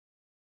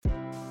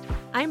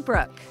I'm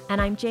Brooke. And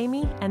I'm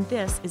Jamie, and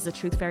this is the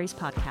Truth Fairies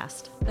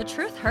podcast. The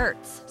truth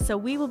hurts. So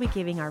we will be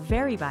giving our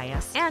very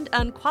biased And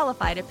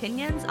unqualified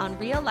opinions on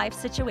real life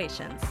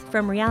situations.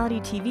 from reality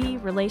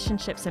TV,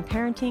 relationships, and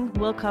parenting.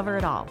 We'll cover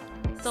it all.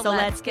 So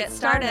let's get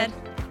started.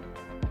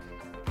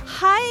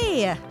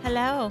 Hi.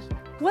 Hello.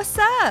 What's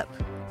up?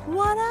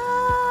 What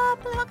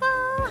up?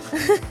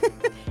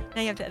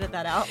 Now you have to edit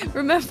that out.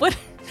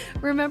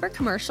 Remember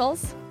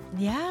commercials?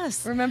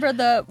 Yes. Remember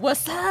the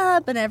what's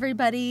up and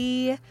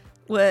everybody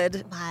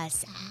would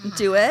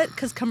do it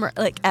because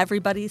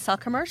everybody saw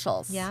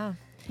commercials. Yeah.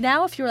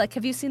 Now if you were like,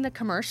 have you seen the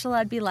commercial?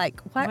 I'd be like,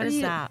 What is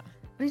that?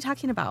 What are you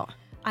talking about?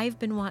 I've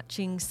been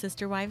watching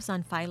Sister Wives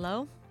on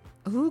Philo.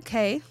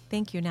 Okay.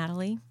 Thank you,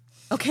 Natalie.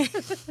 Okay.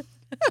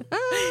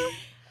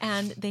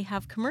 And they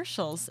have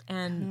commercials,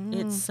 and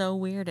it's so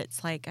weird.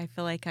 It's like, I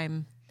feel like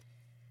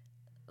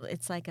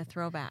it's like a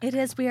throwback. It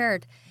is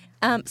weird.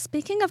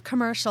 Speaking of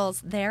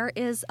commercials, there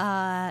is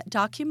a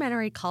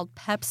documentary called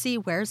Pepsi,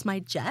 Where's My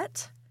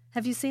Jet?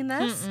 Have you seen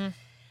this?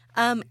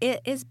 It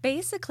is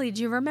basically,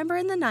 do you remember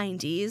in the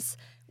 90s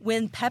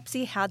when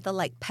Pepsi had the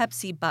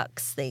Pepsi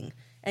Bucks thing?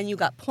 And you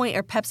got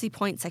Pepsi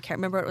points, I can't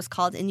remember what it was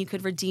called, and you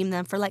could redeem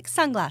them for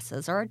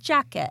sunglasses or a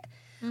jacket.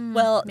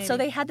 So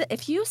they had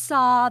if you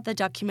saw the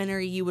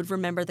documentary, you would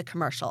remember the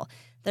commercial.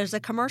 There's a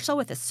commercial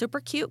with a super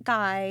cute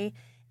guy,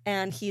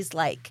 and he's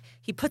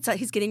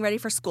getting ready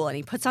for school, and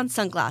he puts on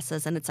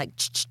sunglasses, and it's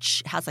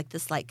has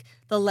this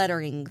the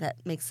lettering that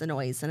makes the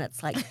noise, and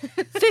it's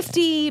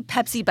 50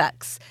 Pepsi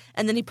Bucks,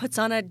 and then he puts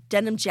on a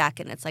denim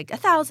jacket, and it's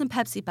 1,000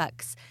 Pepsi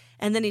Bucks,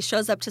 and then he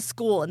shows up to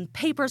school, and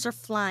papers are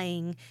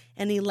flying,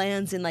 and he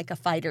lands in a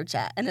fighter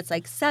jet, and it's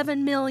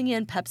 7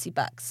 million Pepsi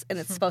Bucks, and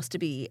it's supposed to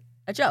be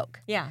a joke.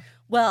 Yeah.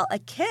 Well, a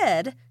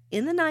kid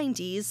in the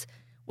 90s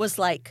was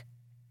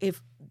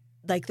if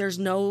there's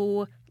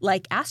no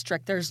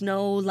asterisk, there's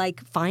no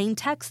fine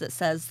text that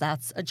says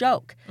that's a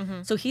joke.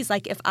 So he's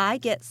if I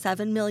get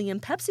 7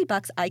 million Pepsi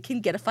Bucks, I can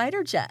get a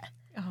fighter jet.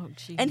 Oh,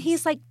 geez. And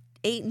he's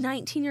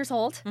 19 years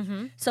old.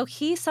 So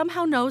he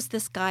somehow knows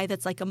this guy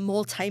that's a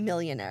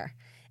multimillionaire.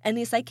 And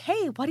he's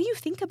hey, what do you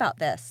think about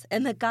this?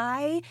 And the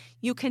guy,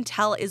 you can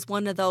tell, is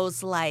one of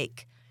those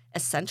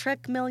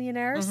eccentric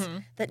millionaires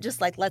that just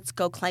let's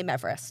go climb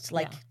Everest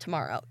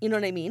tomorrow. You know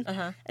what I mean?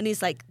 And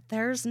he's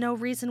there's no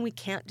reason we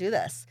can't do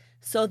this.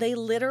 So they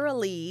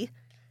literally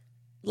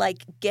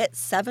get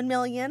 7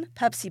 million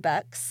Pepsi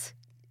Bucks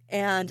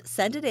and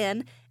send it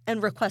in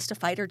and request a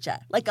fighter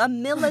jet, a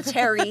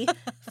military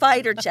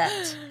fighter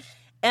jet.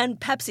 And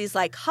Pepsi's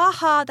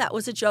ha, that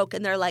was a joke.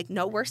 And they're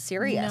no, we're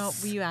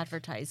serious. No, you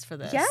advertised for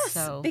this. Yes,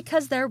 so.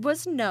 because there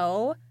was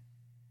no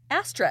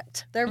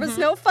asterisk. There was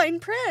no fine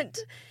print.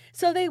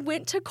 So they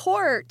went to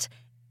court,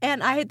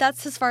 and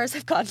that's as far as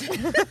I've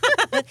gotten.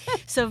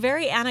 So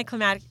very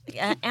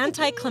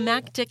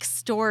anticlimactic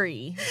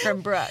story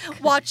from Brooke.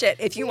 Watch it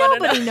if you want to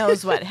know. Nobody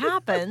knows what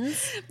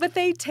happens. But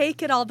they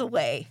take it all the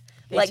way.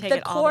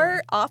 The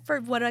court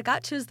offered, what I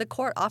got to is the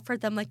court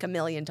offered them $1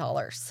 million.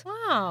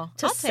 Wow.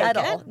 To I'll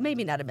settle. take it.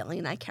 Maybe not $1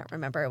 million. I can't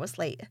remember. It was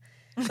late.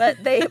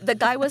 But the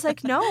guy was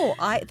no,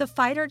 the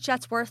fighter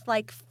jet's worth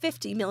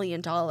 $50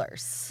 million.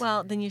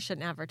 Well, then you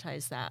shouldn't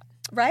advertise that.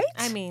 Right?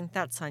 I mean,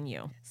 that's on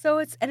you. So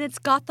it's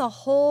got the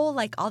whole,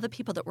 all the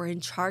people that were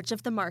in charge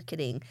of the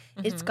marketing.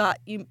 It's got,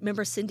 you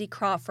remember Cindy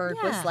Crawford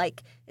was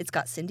it's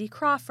got Cindy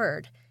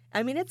Crawford.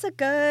 I mean, it's a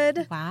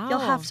good, Wow. You'll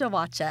have to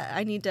watch it.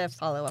 I need to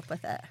follow up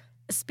with it.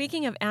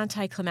 Speaking of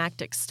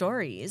anticlimactic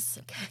stories,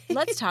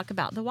 let's talk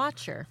about The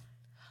Watcher.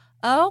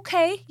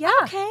 Okay. Yeah.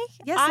 Okay.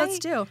 Yes, let's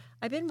do.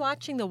 I've been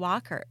watching The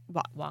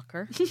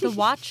The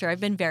Watcher. I've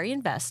been very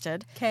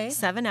invested. Okay.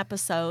 7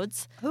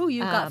 episodes. Oh,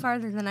 you got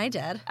farther than I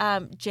did.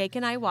 Jake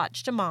and I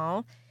watched them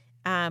all.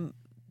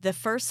 The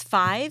first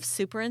 5,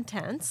 super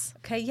intense.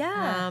 Okay,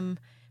 yeah.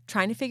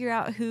 Trying to figure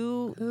out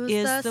who's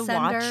the the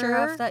sender watcher,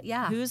 of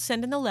who's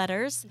sending the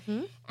letters.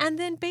 Mm-hmm. And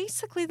then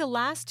basically the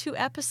last 2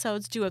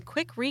 episodes do a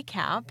quick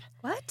recap.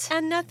 What?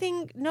 And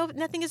nothing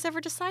is ever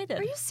decided.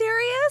 Are you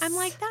serious? I'm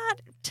that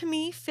to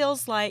me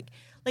feels like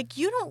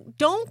you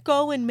don't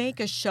go and make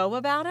a show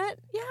about it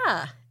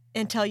Yeah.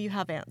 until you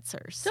have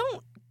answers.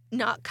 Don't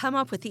not come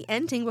up with the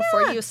ending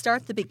before you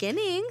start the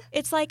beginning.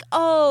 It's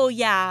oh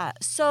yeah,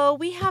 so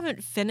we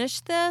haven't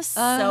finished this,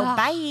 so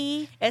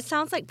bye. It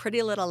sounds like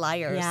Pretty Little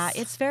Liars. Yeah,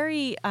 it's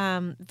very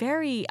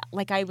very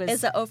I was.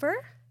 Is it over?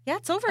 Yeah,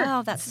 it's over.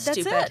 Oh, that's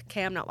stupid. It.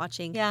 Okay, I'm not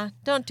watching. Yeah,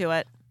 don't do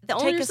it. The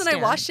only Take a reason I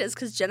stand. watched it is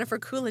because Jennifer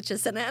Coolidge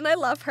is in it, and I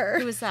love her.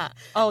 Who is that?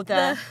 Oh,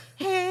 the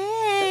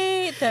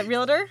hey, the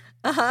realtor.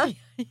 Uh-huh.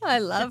 I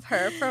love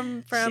her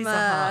from She's a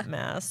hot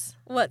mess.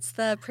 What's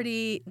the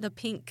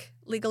pink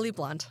Legally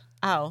Blonde?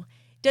 Oh,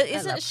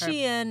 isn't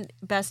she in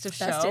Best of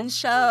Show? Best in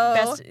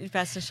Show.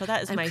 Best in Show.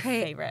 That is my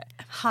favorite.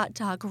 Hot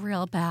dog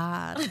real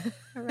bad.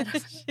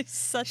 She's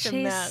such a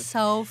mess. She's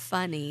so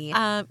funny.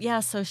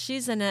 Yeah, so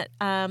she's in it.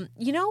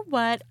 You know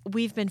what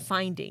we've been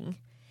finding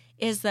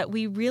is that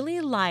we really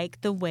like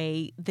the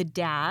way the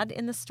dad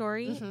in the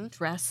story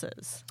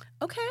dresses.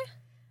 Okay.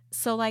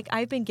 So like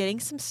I've been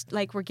getting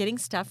we're getting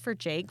stuff for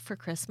Jake for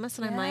Christmas,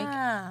 and I'm like,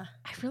 I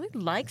really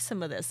like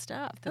some of this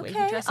stuff. The way he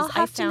dresses. I'll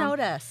have to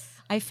notice.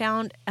 I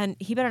found, and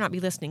he better not be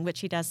listening,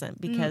 which he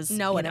doesn't because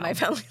no one in my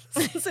family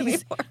listens he's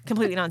anymore.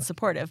 completely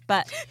non-supportive.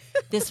 But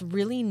this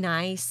really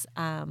nice,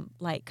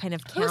 like kind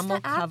of camel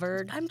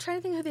covered. I'm trying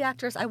to think who the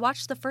actor is. I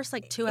watched the first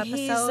like 2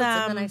 episodes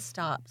and then I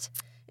stopped.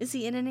 Is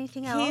he in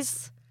anything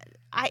else?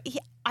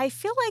 I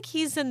feel like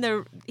he's in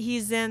the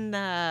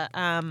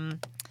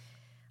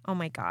oh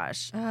my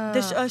gosh,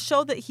 the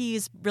show that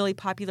he's really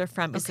popular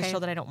from is the show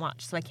that I don't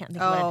watch, so I can't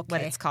think of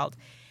what it's called.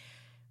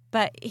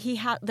 But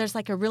there's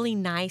like a really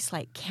nice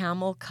like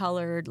camel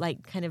colored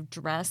like kind of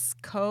dress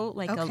coat,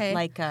 like a trench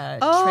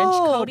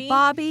coaty.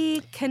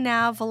 Bobby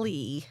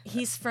Cannavale.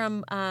 He's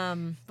from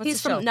he's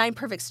from Nine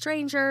Perfect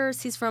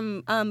Strangers. He's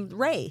from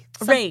Ray.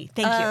 Ray,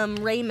 thank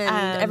you.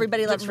 Raymond.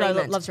 Everybody loves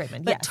Raymond. Loves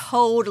Raymond. But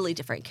totally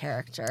different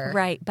character.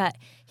 Right, but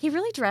he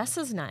really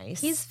dresses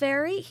nice. He's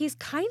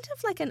kind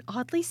of like an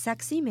oddly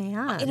sexy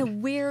man. In a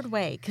weird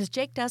way, because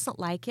Jake doesn't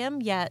like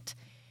him, yet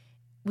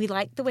we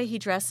like the way he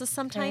dresses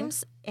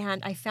sometimes.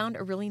 And I found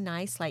a really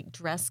nice like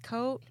dress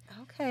coat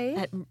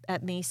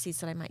at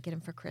Macy's that I might get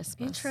him for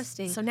Christmas.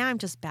 Interesting. So now I'm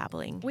just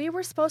babbling. We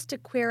were supposed to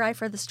Queer Eye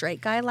for the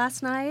Straight Guy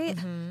last night.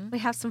 We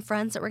have some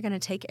friends that were going to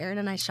take Aaron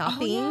and I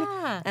shopping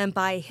and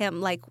buy him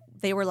like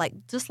they were like,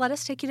 just let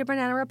us take you to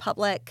Banana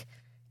Republic,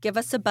 give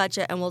us a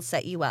budget and we'll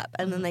set you up.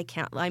 And then they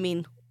can't. I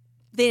mean,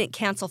 they didn't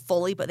cancel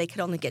fully, but they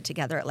could only get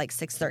together at like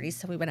 6:30.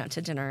 So we went out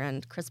to dinner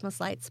and Christmas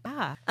lights.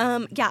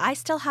 I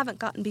still haven't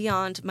gotten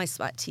beyond my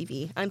smart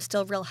TV. I'm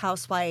still Real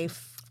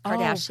Housewife,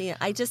 Kardashian.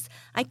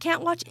 I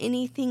can't watch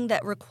anything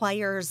that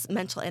requires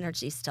mental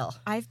energy still.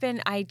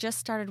 I just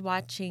started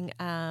watching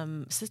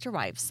Sister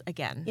Wives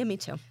again. Yeah, me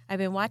too. I've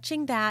been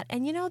watching that,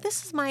 and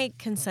this is my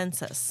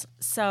consensus.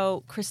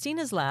 So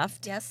Christina's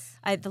left. Yes.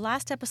 The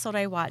last episode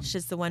I watched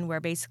is the one where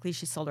basically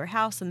she sold her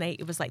house, and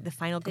it was like the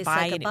final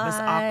goodbye, and it was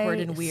awkward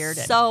and weird.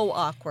 So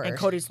awkward. And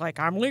Cody's like,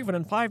 I'm leaving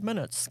in 5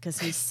 minutes because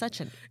he's such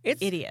an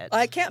idiot.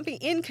 I can't be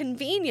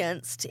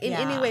inconvenienced in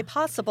any way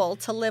possible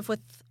to live with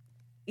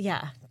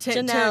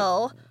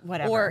Janelle,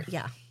 whatever.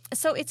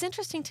 So it's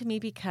interesting to me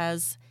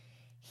because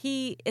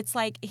it's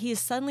like he has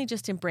suddenly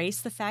just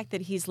embraced the fact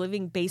that he's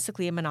living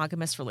basically a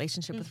monogamous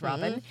relationship with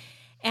Robin.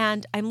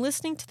 And I'm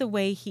listening to the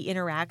way he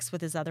interacts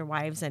with his other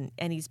wives, and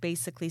he's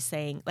basically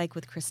saying, like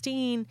with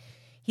Christine,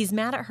 he's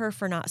mad at her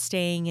for not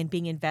staying and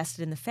being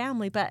invested in the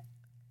family. But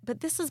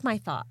this is my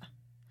thought.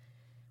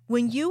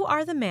 When you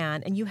are the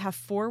man and you have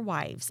 4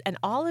 wives and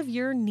all of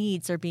your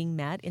needs are being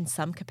met in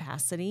some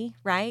capacity,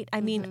 right? I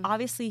mean,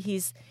 obviously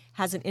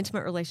has an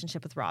intimate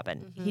relationship with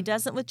Robin. He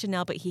doesn't with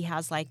Janelle, but he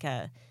has what's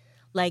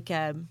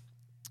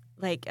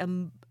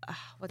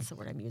the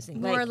word I'm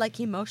using? More like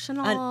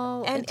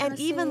emotional and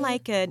even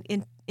like an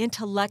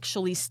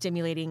intellectually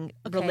stimulating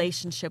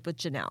relationship with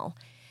Janelle.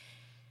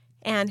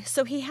 And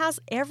so he has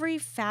every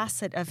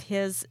facet of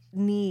his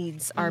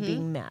needs are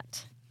being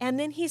met. And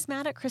then he's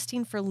mad at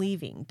Christine for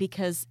leaving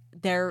because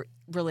their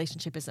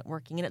relationship isn't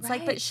working. And it's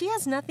like, but she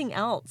has nothing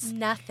else.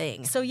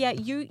 Nothing. So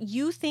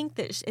you think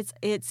that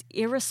it's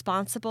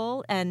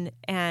irresponsible and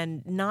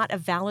not a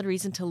valid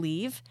reason to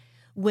leave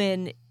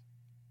when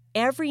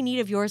every need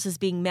of yours is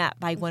being met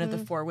by one of the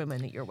 4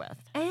 women that you're with.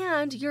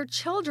 And your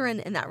children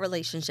in that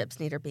relationship's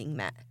need are being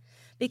met.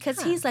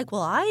 Because he's like,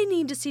 well, I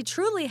need to see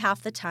Truly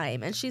half the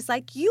time. And she's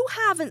like,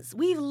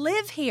 we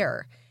live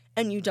here.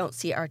 And you don't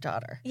see our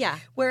daughter. Yeah.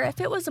 Where if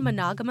it was a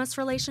monogamous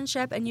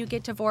relationship and you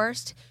get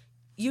divorced,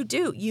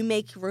 you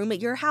make room at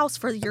your house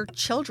for your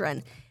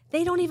children.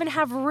 They don't even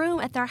have room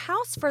at their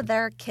house for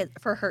their kid,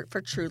 for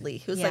Truly,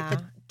 who's like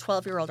the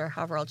 12-year-old or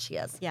however old she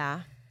is.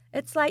 Yeah.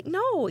 It's like,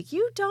 no,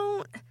 you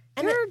don't.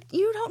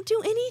 You don't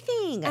do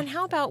anything. And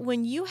how about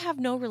when you have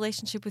no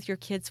relationship with your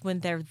kids when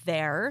they're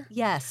there?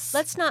 Yes.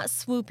 Let's not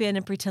swoop in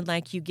and pretend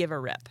like you give a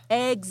rip.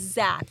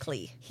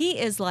 Exactly. He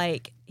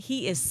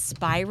is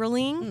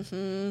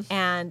spiraling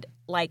and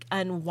like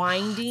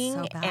unwinding,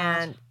 so bad.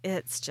 And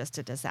it's just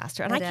a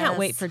disaster. And I can't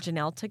wait for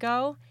Janelle to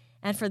go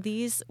and for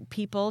these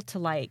people to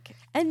like.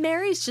 And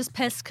Mary's just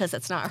pissed because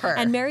it's not her.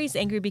 And Mary's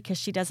angry because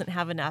she doesn't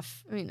have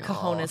enough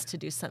cojones to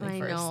do something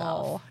for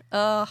herself.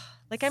 Ugh.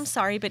 Like, I'm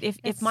sorry, but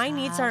if my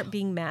needs aren't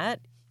being met,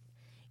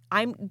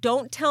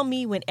 don't tell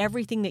me when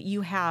everything that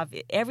you have,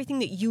 everything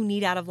that you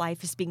need out of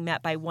life is being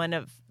met by one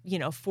of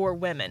 4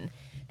 women.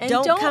 And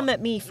don't come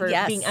at me for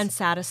being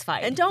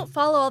unsatisfied. And don't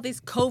follow all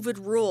these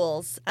COVID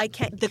rules. I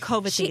can't. The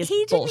COVID thing is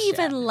He didn't bullshit.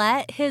 even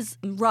let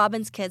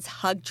Robin's kids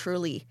hug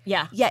Truly.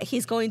 Yeah. Yet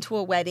he's going to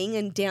a wedding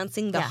and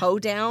dancing the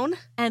hoedown.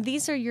 And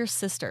these are your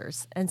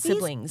sisters and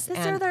siblings.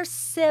 These are their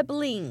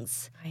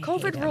siblings.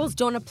 COVID rules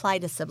don't apply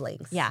to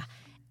siblings. Yeah.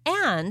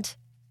 And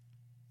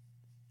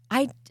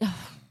I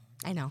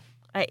know.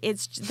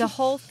 It's the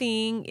whole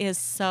thing is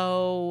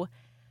so.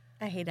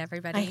 I hate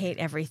everybody. I hate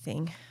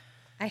everything.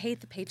 I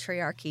hate the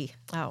patriarchy.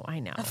 Oh, I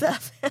know.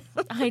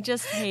 I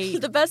just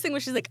hate. The best thing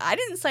was she's like, I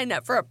didn't sign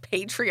up for a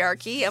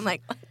patriarchy. I'm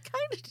like, kind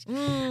of. You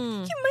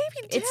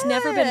maybe did. It's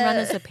never been run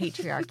as a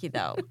patriarchy,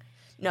 though.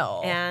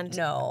 No. And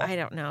no. I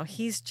don't know.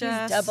 He's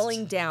just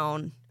doubling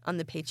down on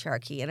the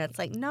patriarchy. And it's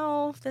like,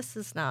 no, this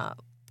is not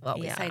what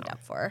we signed up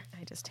for.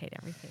 I just hate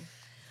everything.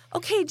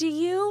 Okay, do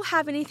you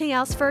have anything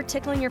else for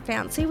tickling your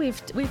fancy?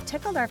 We've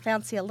tickled our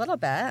fancy a little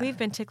bit. We've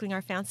been tickling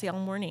our fancy all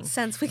morning.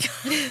 Since we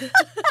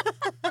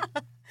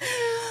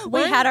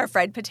we had our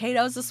fried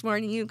potatoes this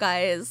morning, you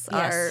guys.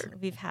 Yes,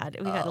 we've had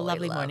a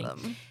lovely morning.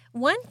 Them.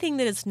 One thing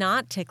that is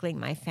not tickling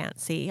my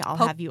fancy, I'll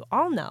have you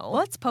all know.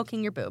 What's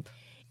poking your boob?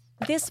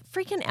 This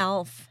freaking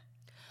elf.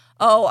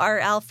 Oh, our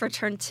elf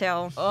returned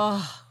too.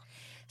 Oh.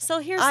 So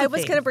here's the I thing.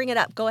 was going to bring it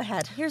up. Go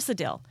ahead. Here's the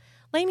deal.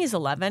 Lainey's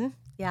 11.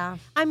 Yeah.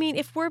 I mean,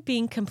 if we're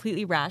being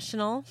completely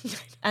rational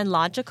and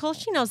logical,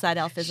 she knows that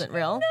elf isn't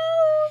real.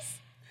 knows.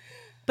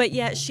 But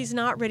yet she's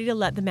not ready to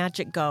let the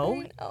magic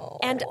go. I know.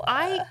 And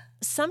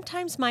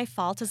sometimes my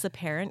fault as a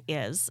parent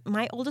is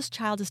my oldest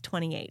child is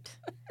 28.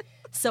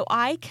 So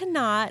I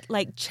cannot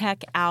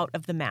check out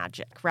of the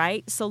magic,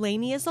 right? So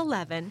Lainey is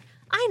 11.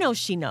 I know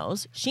she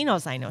knows. She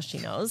knows I know she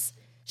knows.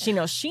 She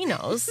knows she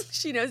knows.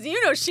 She knows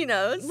you know she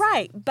knows.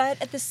 Right.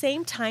 But at the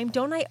same time,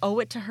 don't I owe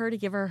it to her to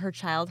give her her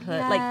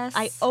childhood? Yes.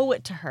 I owe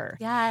it to her.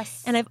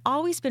 Yes. And I've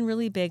always been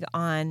really big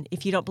on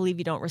if you don't believe,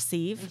 you don't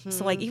receive. Mm-hmm.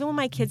 So even when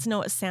my kids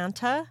know it's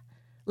Santa,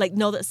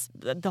 know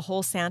that the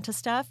whole Santa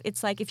stuff,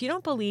 it's like if you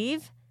don't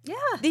believe,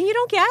 then you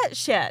don't get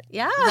shit.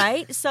 Yeah.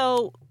 Right?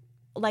 So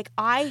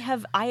I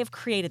have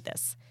created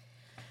this.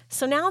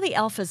 So now the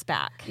elf is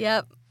back.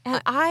 Yep.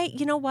 And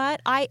you know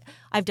what?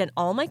 I've done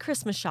all my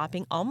Christmas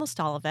shopping, almost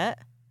all of it,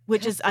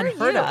 which is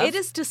unheard of. It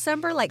is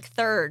December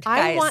 3rd,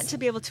 guys. I want to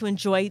be able to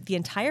enjoy the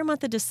entire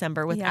month of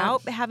December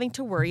without having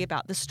to worry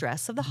about the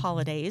stress of the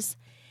holidays.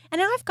 And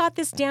now I've got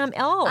this damn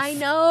elf. I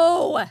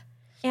know.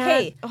 And,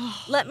 hey,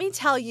 let me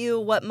tell you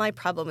what my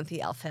problem with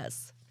the elf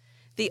is.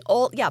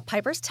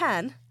 Piper's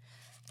 10.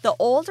 The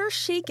older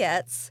she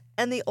gets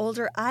and the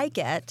older I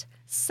get,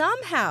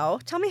 somehow,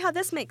 tell me how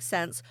this makes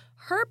sense,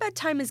 her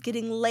bedtime is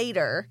getting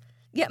later,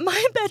 yet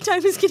my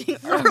bedtime is getting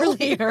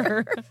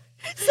earlier.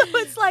 So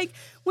it's like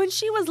when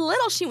she was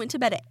little, she went to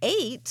bed at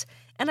 8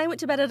 and I went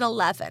to bed at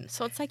 11.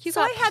 So it's like you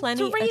so got I had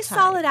plenty of 3 time.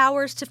 solid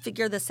hours to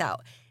figure this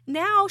out.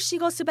 Now she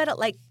goes to bed at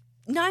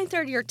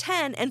 9:30 or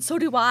 10, and so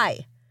do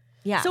I.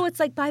 Yeah. So it's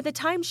like by the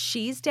time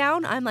she's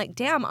down, I'm like,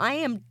 damn, I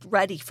am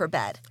ready for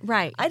bed.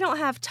 Right. I don't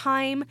have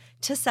time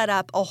to set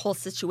up a whole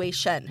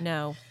situation.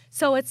 No.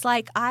 So it's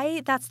like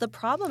that's the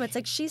problem. It's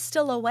like she's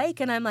still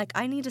awake and I'm like,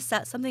 I need to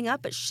set something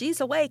up, but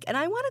she's awake and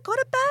I want to go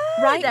to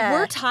bed. Right.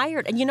 We're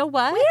tired. And you know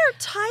what? We are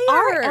tired.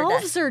 Our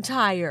elves are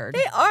tired.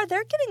 They are.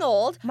 They're getting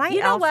old. My you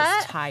know elf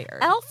what? is tired.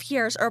 Elf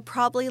years are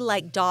probably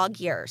like dog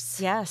years.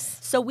 Yes.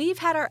 So we've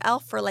had our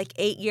elf for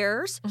 8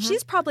 years. Mm-hmm.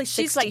 She's probably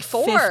She's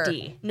 64.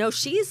 50. No,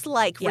 she's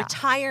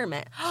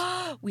retirement.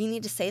 We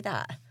need to say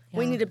that. Yeah.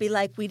 We need to be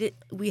like,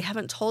 we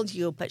haven't told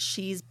you, but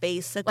she's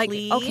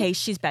basically... okay,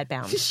 she's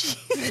bedbound.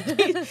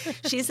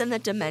 she's in the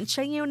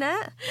dementia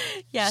unit.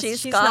 Yes,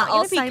 she's she's got not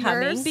going to be Alzheimer's.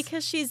 coming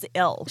because she's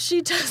ill.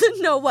 She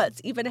doesn't know what's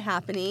even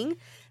happening.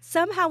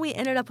 Somehow we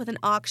ended up with an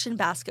auction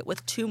basket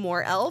with 2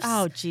 more elves.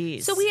 Oh,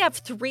 geez. So we have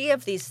 3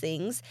 of these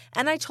things.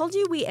 And I told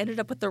you we ended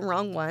up with the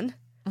wrong one.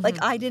 Mm-hmm.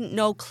 I didn't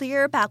know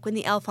clear back when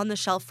the elf on the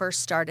shelf first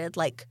started,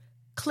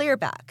 clear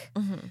back.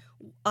 Mm-hmm.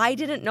 I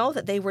didn't know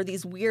that they were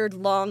these weird,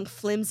 long,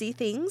 flimsy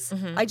things.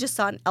 Mm-hmm. I just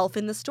saw an elf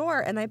in the store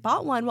and I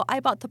bought one. Well, I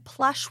bought the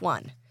plush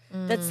one.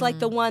 That's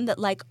the one that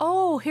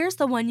here's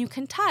the one you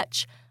can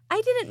touch.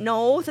 I didn't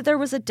know that there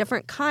was a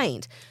different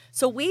kind.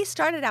 So we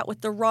started out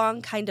with the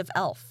wrong kind of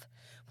elf.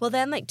 Well,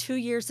 then 2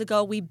 years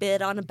ago, we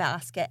bid on a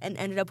basket and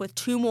ended up with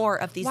 2 more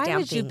of these damn things.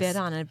 Why did you bid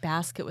on a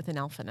basket with an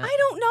elf in it? I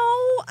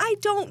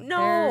don't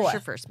know. There's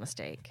your first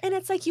mistake. And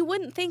it's you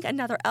wouldn't think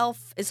another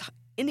elf is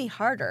any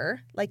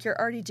harder, you're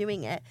already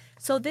doing it.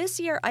 So this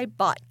year I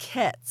bought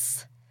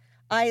kits.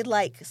 I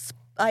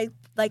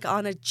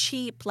on a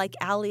cheap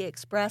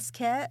AliExpress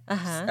kit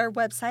or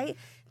website,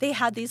 they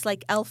had these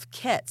elf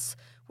kits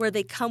where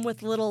they come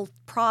with little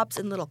props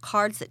and little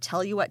cards that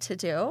tell you what to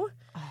do.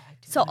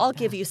 So I'll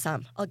give you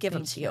some. I'll give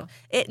them to you.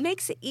 It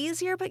makes it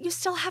easier, but you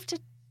still have to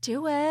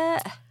do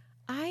it.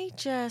 My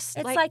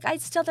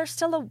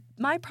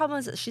problem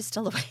is that she's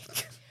still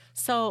awake.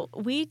 So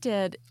we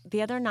did,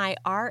 the other night,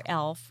 our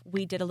elf,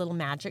 we did a little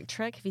magic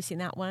trick. Have you seen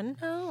that one?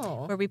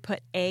 Oh. Where we put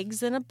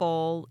eggs in a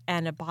bowl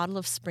and a bottle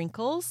of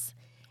sprinkles.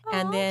 Oh.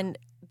 And then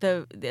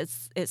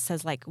it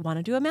says, want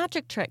to do a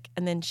magic trick.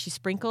 And then she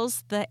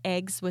sprinkles the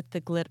eggs with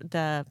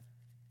the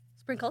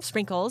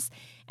sprinkles.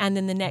 And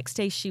then the next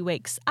day she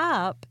wakes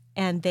up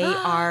and they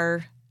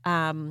are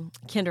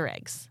Kinder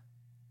eggs.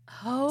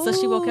 Oh. So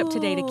she woke up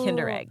today to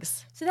Kinder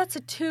eggs. So that's a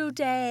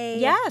 2-day.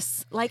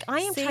 Yes. I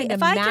am trying to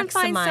if I can maximize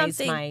find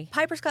something, my...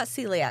 Piper's got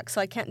celiac,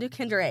 so I can't do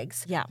Kinder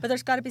eggs. Yeah. But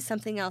there's got to be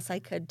something else I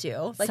could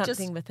do. Something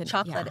just with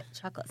chocolate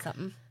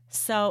something.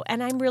 So,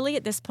 and I'm really,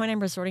 at this point, I'm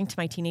resorting to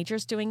my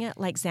teenagers doing it.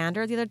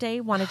 Xander the other day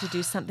wanted to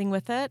do something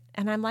with it.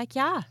 And I'm like,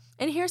 yeah.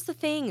 And here's the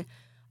thing.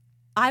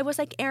 I was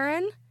like,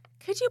 Aaron,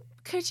 could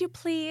you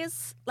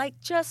please,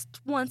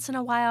 just once in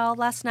a while,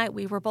 last night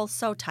we were both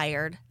so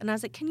tired. And I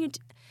was like, can you...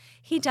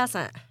 He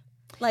doesn't.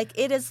 Like,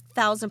 it is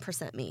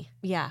 1,000% me.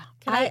 Yeah.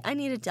 I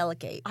need to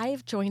delegate. I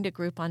have joined a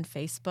group on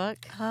Facebook.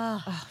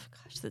 Oh. Oh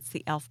gosh, that's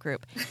the elf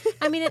group.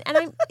 I mean, and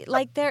I'm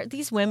like,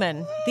 these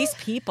women, these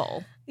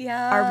people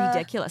Yeah. are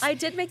ridiculous. I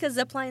did make a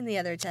zip line the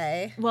other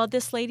day. Well,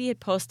 this lady had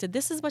posted,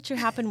 this is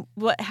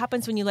what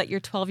happens when you let your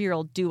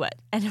 12-year-old do it.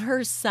 And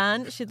her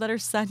son, she'd let her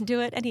son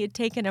do it, and he had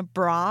taken a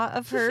bra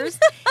of hers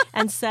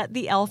and set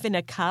the elf in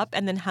a cup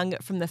and then hung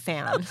it from the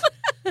fan.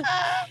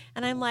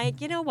 And I'm like,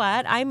 you know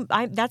what? I'm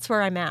that's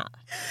where I'm at.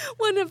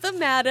 One of the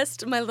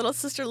maddest my little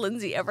sister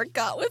Lindsay ever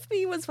got with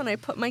me was when I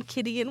put my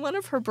kitty in one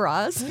of her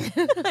bras.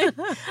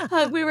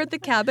 We were at the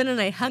cabin and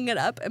I hung it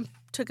up and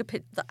took a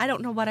picture. I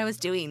don't know what I was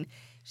doing.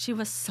 She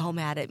was so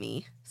mad at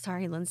me.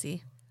 Sorry,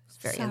 Lindsay. It's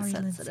very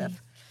insensitive. Lindsay.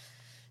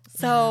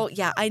 So,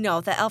 yeah, I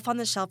know. The elf on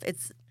the shelf,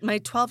 it's my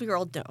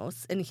 12-year-old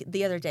knows. And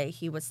the other day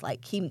he was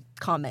like, he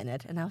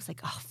commented. And I was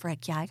like, oh,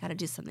 frick, yeah, I got to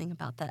do something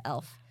about that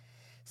elf.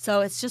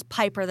 So it's just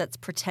Piper that's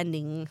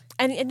pretending.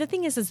 And the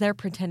thing is they're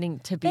pretending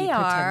to be They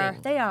are.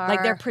 pretending. They are.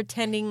 Like they're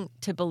pretending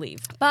to believe.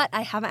 But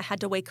I haven't had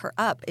to wake her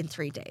up in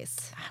 3 days.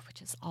 Which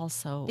is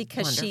also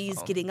Because wonderful.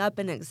 she's getting up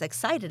and is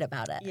excited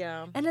about it.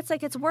 Yeah. And it's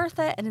like, it's worth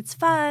it and it's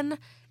fun.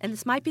 And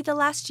this might be the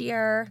last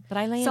year. But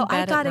I lay so in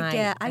bed at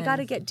night I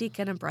gotta and- get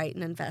Deacon and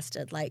Brighton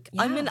invested. Like,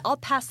 Yeah. I'll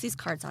pass these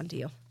cards on to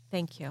you.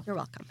 Thank you. You're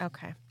welcome.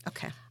 Okay.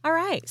 Okay. All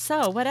right.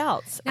 So what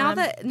else? Now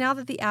that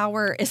the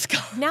hour is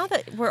gone. Now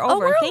that we're Oh,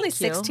 over, we're thank only you,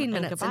 16 and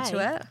minutes goodbye.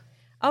 into it.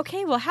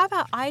 Okay, well, how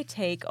about I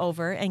take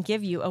over and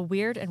give you a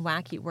weird and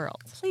wacky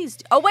world? Please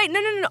do. Oh, wait,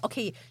 no.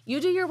 Okay, you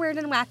do your weird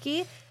and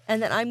wacky,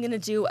 and then I'm going to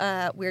do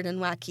a weird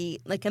and wacky,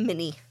 like a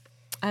mini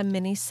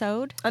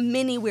Mini-sode?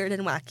 weird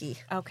and wacky.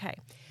 Okay.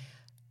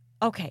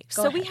 Okay,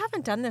 Go so we ahead.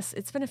 haven't done this.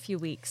 It's been a few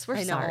weeks. We're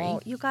I know. sorry.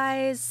 You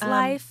guys,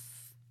 life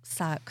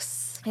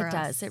sucks. for It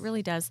does. us. It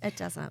really does. It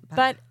doesn't.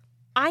 But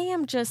I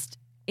am just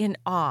in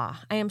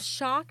awe. I am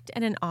shocked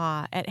and in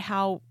awe at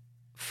how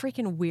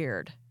freaking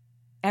weird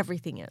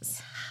everything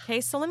is. Okay,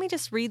 so let me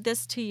just read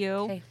this to you.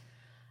 Okay.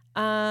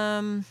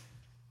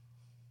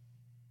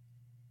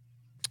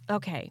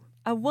 Okay.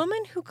 A woman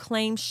who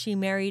claims she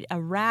married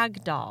a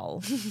rag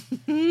doll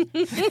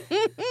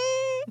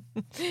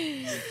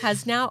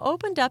has now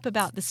opened up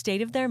about the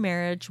state of their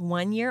marriage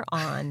 1 year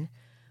on,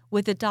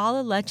 with the doll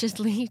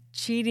allegedly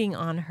cheating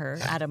on her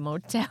at a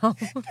motel.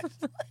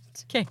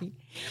 Okay.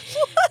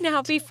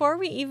 Now, before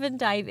we even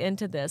dive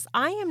into this,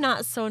 I am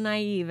not so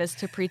naive as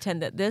to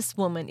pretend that this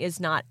woman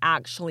is not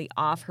actually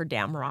off her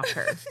damn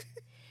rocker.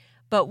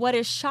 But what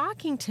is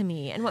shocking to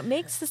me and what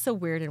makes this a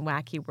weird and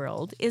wacky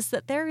world is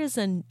that there is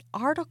an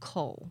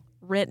article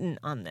written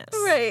on this.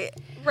 Right.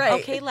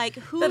 Okay, like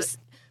whose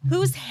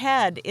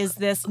head is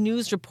this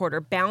news reporter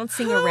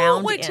bouncing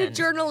around went in? to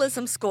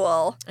journalism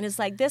school. And it's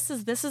like, this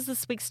is this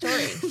week's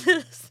story.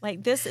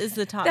 Like, this is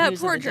the top That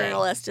news poor of the day.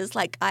 journalist is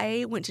like,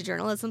 I went to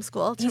journalism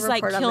school to He's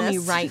like, report on kill me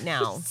this. right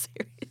now.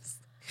 Serious.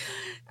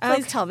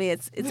 Please tell me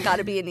it's got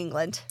to be in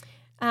England.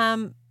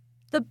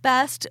 The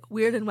best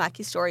weird and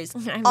wacky stories I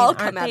mean, all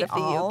come aren't out they of the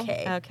all? UK.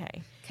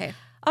 Okay. Okay.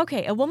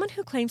 Okay, a woman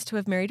who claims to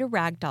have married a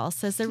rag doll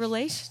says the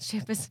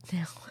relationship is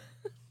now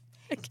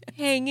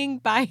hanging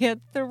by a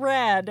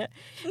thread.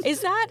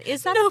 Is that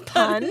a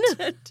pun?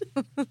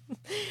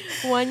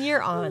 1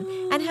 year on,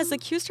 and has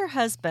accused her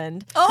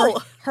husband,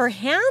 her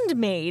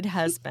handmaid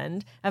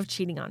husband, of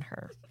cheating on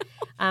her.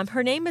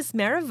 Her name is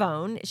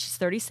Maravone. She's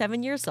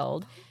 37 years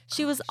old.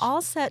 She was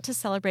all set to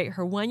celebrate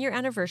her 1 year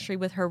anniversary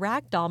with her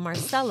rag doll,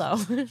 Marcello.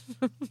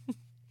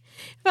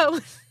 but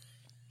was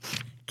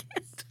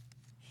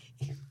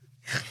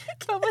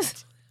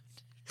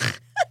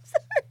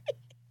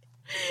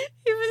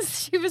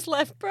she was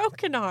left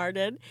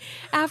brokenhearted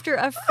after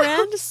a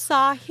friend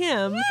saw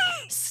him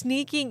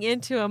sneaking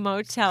into a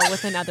motel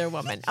with another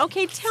woman.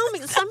 Okay, tell me,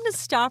 so I'm going to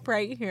stop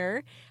right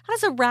here. How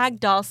does a rag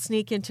doll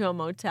sneak into a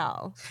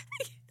motel?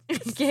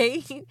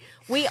 Okay,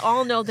 we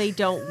all know they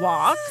don't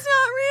walk. It's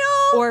not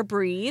real. Or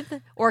breathe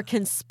or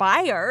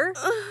conspire.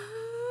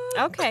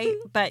 Okay,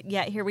 but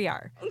yet here we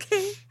are.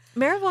 Okay.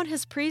 Maravone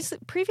has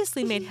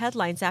previously made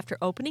headlines after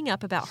opening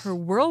up about her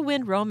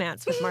whirlwind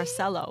romance with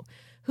Marcello,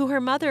 who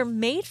her mother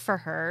made for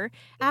her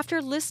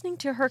after listening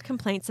to her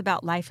complaints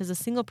about life as a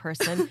single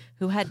person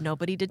who had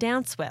nobody to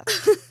dance with.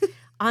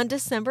 On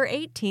December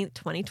 18th,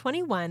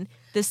 2021,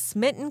 the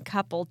smitten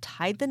couple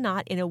tied the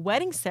knot in a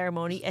wedding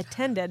ceremony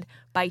attended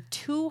by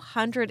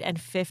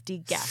 250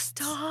 guests.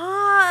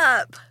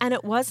 Stop. And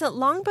it wasn't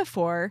long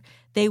before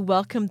they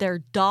welcomed their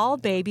doll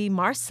baby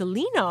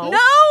Marcelino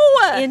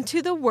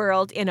into the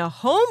world in a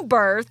home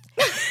birth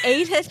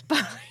aided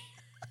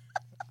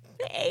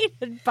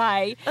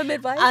by A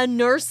midwife? a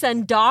nurse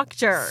and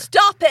doctor.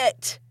 Stop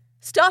it.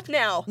 Stop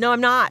now. No,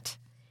 I'm not.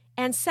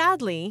 And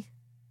sadly,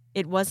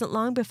 it wasn't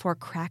long before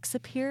cracks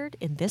appeared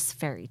in this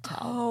fairy tale.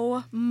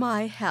 Oh,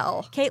 my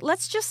hell. Kate,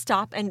 let's just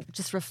stop and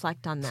just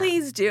reflect on that.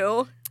 Please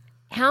do.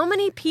 How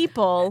many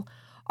people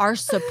are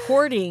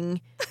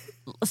supporting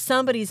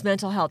somebody's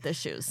mental health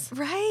issues?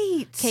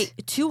 Right. Okay,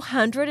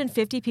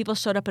 250 people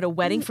showed up at a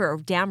wedding for a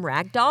damn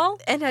rag doll?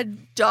 And a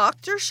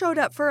doctor showed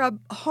up for a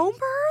home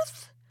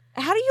birth?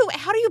 How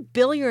do you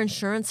bill your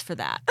insurance for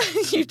that?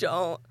 You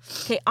don't.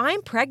 Okay,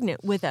 I'm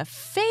pregnant with a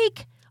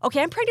fake.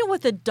 Okay, I'm pregnant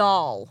with a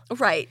doll.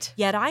 Right.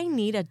 Yet I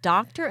need a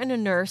doctor and a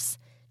nurse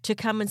to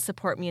come and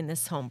support me in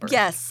this home birth.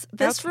 Yes.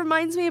 This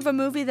reminds me of a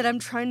movie that I'm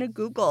trying to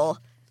Google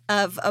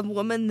of a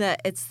woman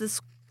that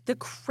the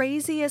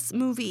craziest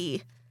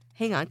movie.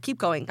 Hang on, keep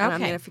going, and I'm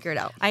going to figure it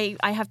out. I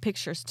have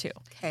pictures too.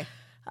 Okay.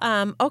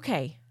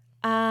 Okay.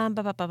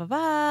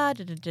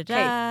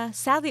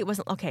 Sadly, it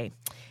wasn't. Okay.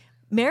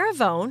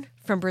 Maravone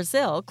from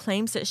Brazil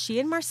claims that she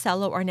and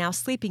Marcelo are now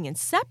sleeping in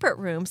separate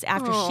rooms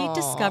after she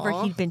discovered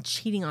he'd been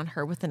cheating on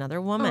her with another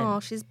woman.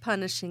 Oh, she's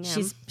punishing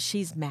him.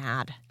 She's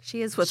mad.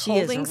 She is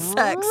withholding she is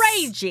sex.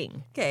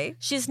 Raging. Okay.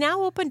 She's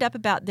now opened up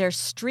about their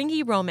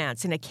stringy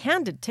romance in a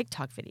candid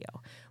TikTok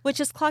video, which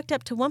has clocked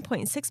up to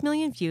 1.6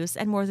 million views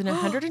and more than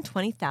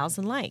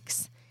 120,000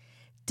 likes.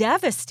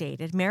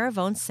 Devastated,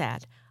 Maravone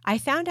said, I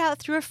found out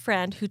through a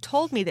friend who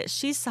told me that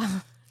she saw...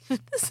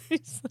 This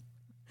makes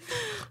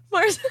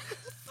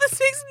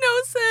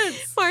no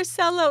sense.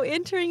 Marcelo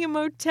entering a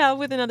motel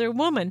with another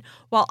woman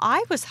while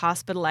I was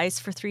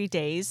hospitalized for 3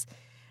 days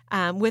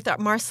with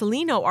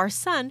Marcelino, our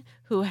son,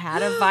 who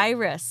had a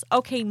virus.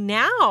 Okay,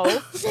 now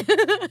the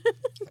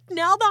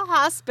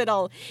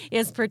hospital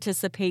is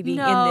participating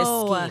in this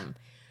scheme.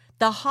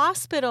 The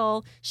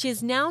hospital, she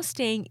is now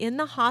staying in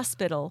the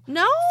hospital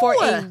for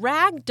a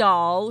rag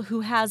doll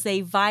who has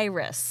a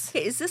virus.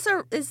 Okay, is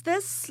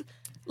this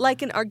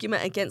like an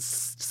argument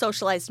against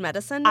socialized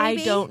medicine,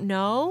 maybe? I don't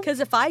know. Because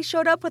if I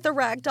showed up with a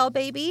ragdoll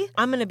baby,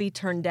 I'm going to be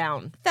turned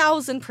down.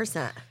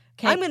 1,000%.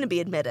 Okay. I'm going to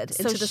be admitted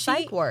into the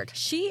psych ward.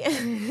 She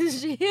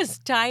is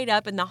tied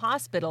up in the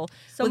hospital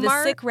with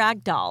a sick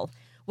rag doll,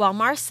 while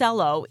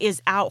Marcelo is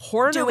out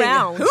whoring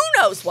around. Who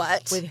knows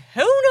what? With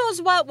who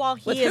knows what while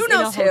he is in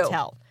a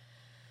hotel.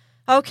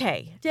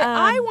 Okay.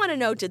 I want to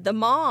know, did the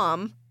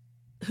mom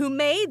who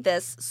made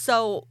this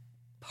sew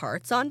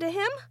parts onto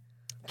him?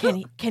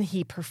 Can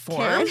he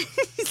perform?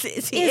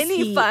 Is he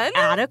any fun?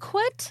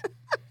 Adequate?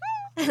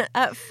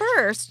 At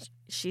first,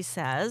 she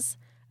says,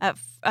 at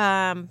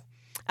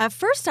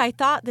first I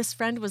thought this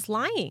friend was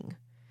lying.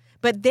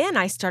 But then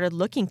I started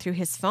looking through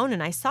his phone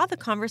and I saw the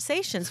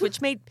conversations,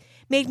 which made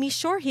me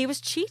sure he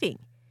was cheating.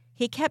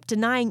 He kept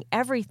denying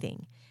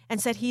everything and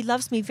said he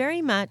loves me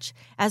very much,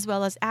 as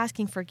well as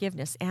asking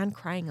forgiveness and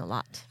crying a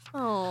lot.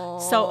 Oh.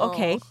 So,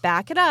 okay,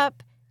 back it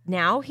up.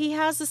 Now he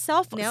has a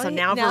cell phone.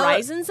 Now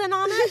Verizon's in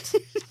on it.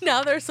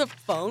 Now there's a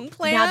phone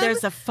plan. Now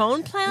there's a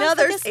phone plan. Now for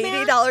there's this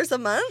man. $80 a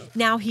month.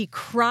 Now he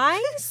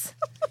cries.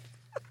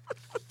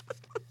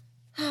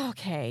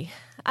 Okay.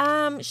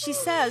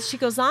 She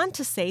goes on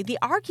to say the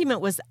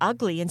argument was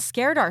ugly and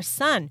scared our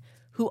son,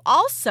 who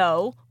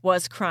also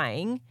was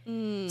crying.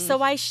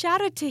 So I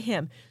shouted to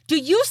him, "Do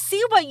you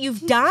see what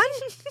you've done?"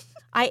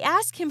 I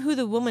asked him who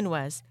the woman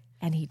was.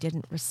 And he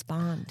didn't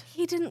respond.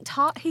 He didn't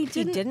talk. He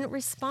didn't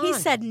respond. He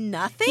said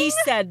nothing? He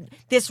said,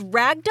 this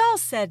ragdoll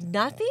said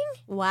nothing?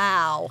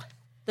 Wow.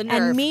 The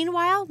nerve. And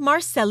meanwhile,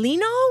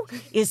 Marcelino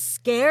is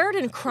scared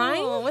and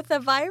crying with the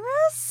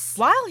virus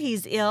while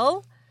he's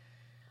ill.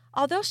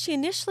 Although she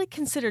initially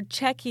considered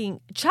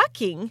chucking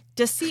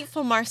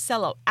deceitful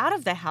Marcelo out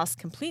of the house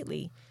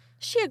completely,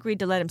 she agreed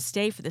to let him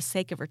stay for the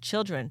sake of her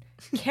children,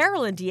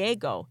 Carol and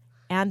Diego,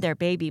 and their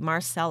baby,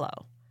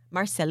 Marcelino.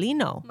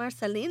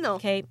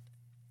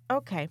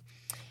 Okay.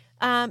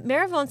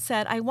 Maravone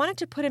said, I wanted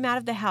to put him out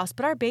of the house,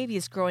 but our baby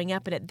is growing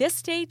up, and at this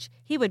stage,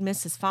 he would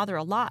miss his father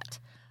a lot.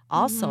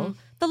 Also,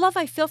 the love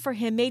I feel for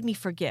him made me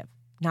forgive.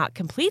 Not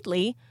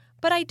completely,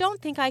 but I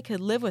don't think I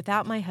could live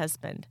without my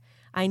husband.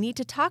 I need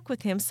to talk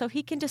with him so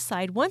he can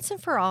decide once and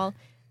for all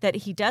that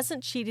he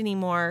doesn't cheat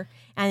anymore,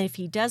 and if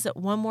he does it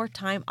one more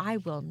time, I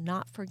will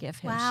not forgive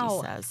him,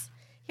 she says.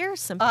 Here are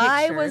some pictures.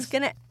 I was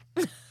going to...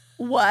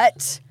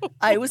 What?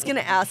 I was going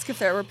to ask if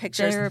there were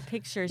pictures. There are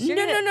pictures.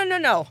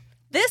 No.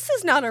 This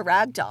is not a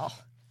rag doll.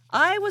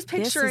 I was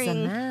picturing... This is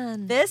a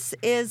man. This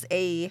is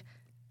a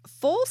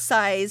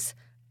full-size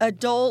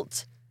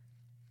adult...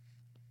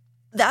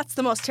 That's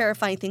the most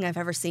terrifying thing I've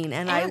ever seen,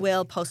 and I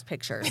will post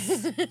pictures.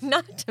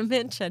 Not to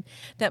mention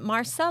that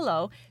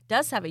Marcelo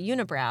does have a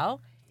unibrow.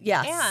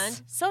 Yes.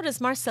 And so does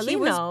Marcelino. He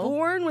was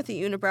born with a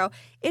unibrow.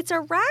 It's a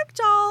rag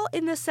doll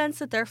in the sense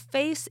that their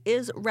face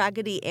is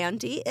Raggedy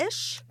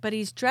Andy-ish. But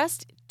he's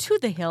dressed to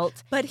the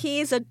hilt. But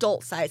he's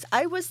adult size.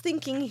 I was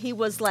thinking he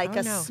was like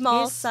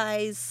small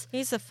size.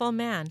 He's a full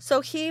man.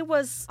 So he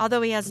was...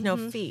 Although he has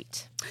no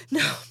feet.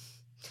 No.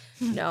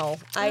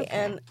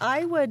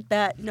 I would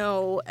bet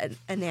no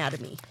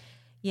anatomy.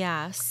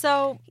 Yeah.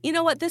 So, you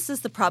know what? This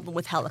is the problem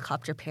with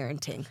helicopter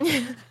parenting.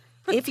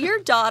 If your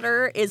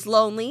daughter is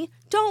lonely,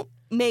 don't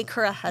make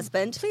her a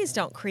husband. Please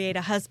don't create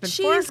a husband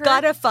for her. She's got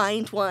to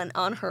find one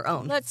on her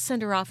own. Let's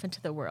send her off into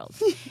the world.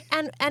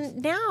 and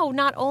now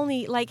not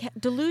only like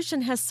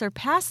delusion has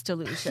surpassed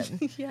delusion.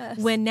 Yes.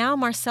 When now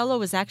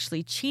Marcelo is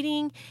actually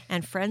cheating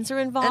and friends are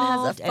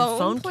involved and has a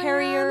phone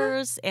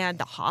carriers and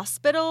the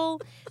hospital.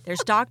 There's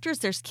doctors,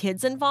 there's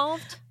kids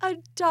involved. A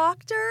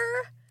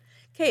doctor?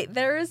 Okay,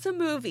 there is a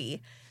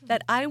movie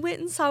that I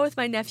went and saw with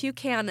my nephew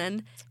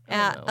Cannon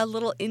at a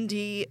little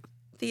indie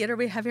theater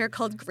we have here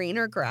called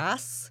Greener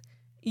Grass.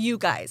 You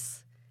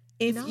guys,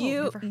 if No,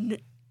 you never.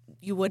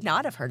 you would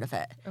not have heard of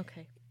it.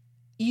 Okay.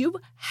 You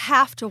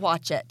have to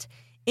watch it.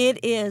 It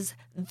is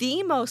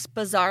the most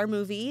bizarre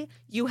movie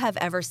you have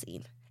ever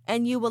seen.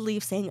 And you will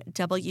leave saying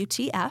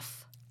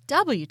WTF.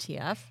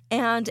 WTF?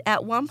 And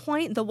at one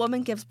point, the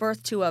woman gives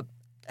birth to I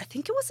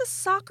think it was a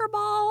soccer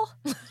ball.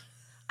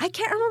 I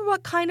can't remember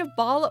what kind of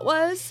ball it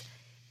was,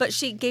 but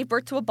she gave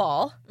birth to a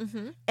ball.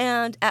 Mm-hmm.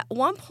 And at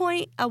one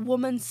point, a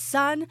woman's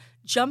son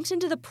jumped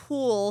into the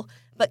pool,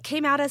 but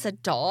came out as a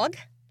dog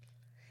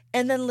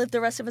and then lived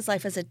the rest of his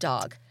life as a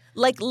dog.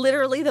 Like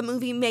literally the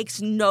movie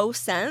makes no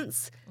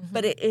sense,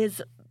 but it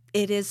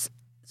is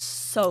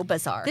so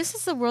bizarre. This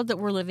is the world that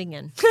we're living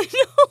in.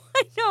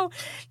 I know.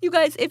 You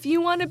guys, if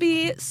you want to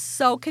be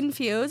so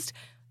confused,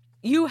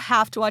 you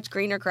have to watch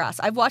Greener Grass.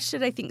 I've watched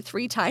it, I think,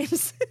 3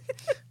 times.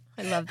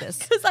 I love this.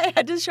 Because I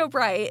had to show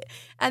Bright.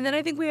 And then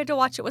I think we had to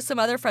watch it with some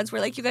other friends. We're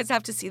like, you guys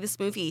have to see this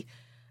movie.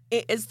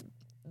 It is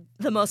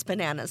the most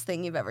bananas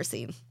thing you've ever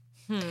seen.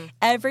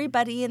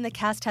 Everybody in the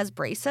cast has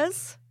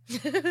braces.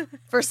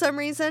 For some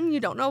reason, you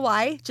don't know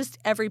why. Just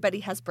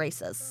everybody has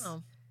braces.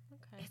 Oh,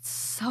 okay. It's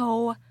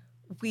so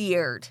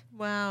weird.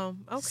 Wow.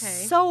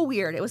 Okay. So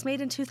weird. It was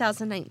made in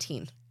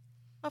 2019.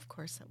 Of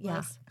course it Yeah.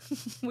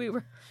 was. We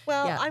were.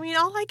 Well, Yeah. I mean,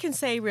 all I can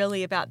say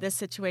really about this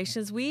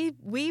situation is we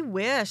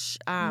wish,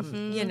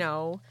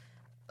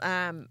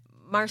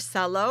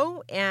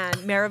 Marcelo and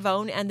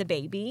Maravone and the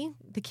baby,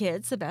 the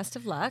kids, the best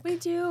of luck. We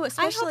do, I hope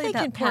especially they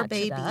can that poor patch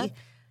it up. baby.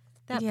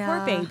 That Yeah.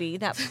 poor baby,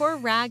 that poor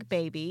rag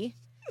baby.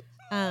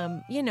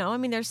 I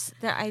mean,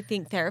 I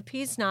think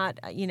therapy's not,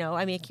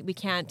 we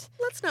can't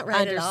Let's not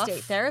write it off.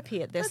 understate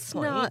therapy at this Let's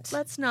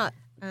point. not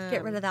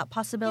get rid of that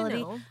possibility.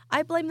 you know.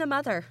 I blame the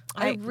mother.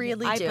 I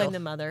really do. I blame the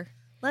mother.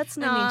 Let's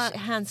I not.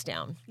 mean, hands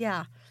down.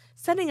 Yeah.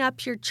 Setting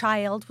up your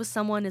child with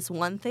someone is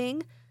one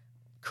thing.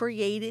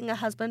 Creating a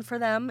husband for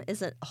them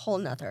is a whole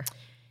nother.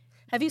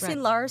 Have you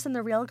seen Lars and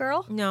the Real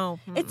Girl? No.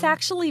 It's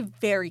actually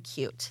very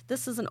cute.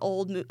 This is an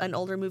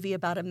older movie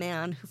about a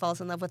man who falls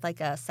in love with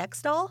like a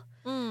sex doll.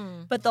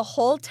 But the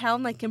whole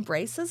town like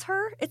embraces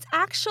her. It's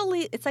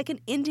like an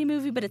indie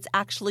movie, but it's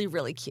actually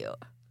really cute.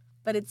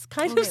 But it's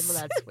kind Okay, of well,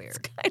 that's weird.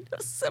 It's kind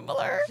of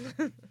similar.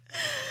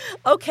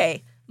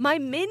 Okay, my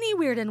mini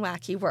weird and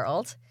wacky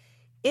world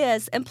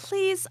is, and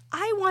please,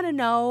 I want to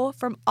know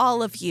from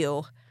all of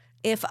you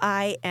if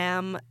I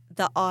am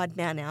the odd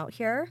man out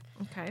here.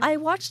 Okay. I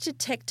watched a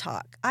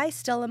TikTok. I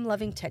still am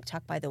loving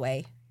TikTok, by the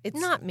way. It's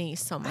Not me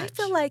so much. I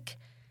feel like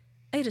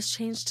it has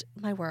changed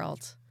my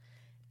world.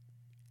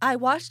 I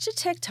watched a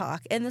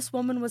TikTok, and this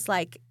woman was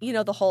like,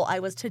 the whole I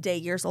was today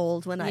years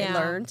old when I Yeah.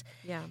 learned.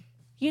 Yeah.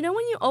 You know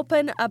when you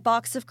open a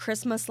box of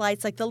Christmas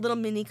lights, like the little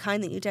mini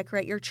kind that you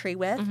decorate your tree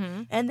with,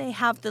 and they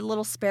have the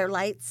little spare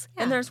lights,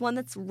 Yeah. and there's one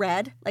that's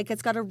red, like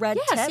it's got a red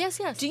Yes, tip?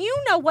 yes. Do you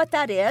know what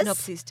that is? No,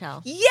 please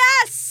tell.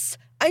 Yes!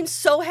 I'm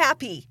so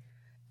happy.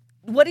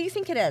 What do you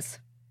think it is?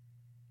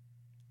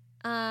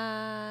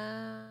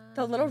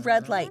 The little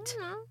red light.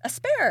 I don't know. A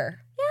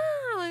spare.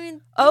 Yeah, I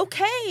mean,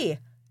 Okay,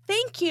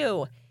 thank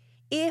you.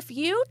 If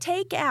you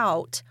take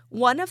out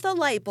one of the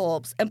light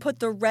bulbs and put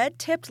the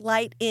red-tipped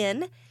light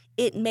in,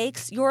 it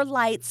makes your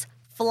lights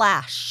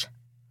flash.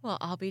 well,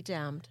 I'll be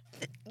damned.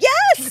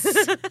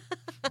 Yes!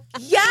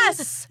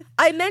 Yes!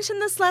 I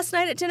mentioned this last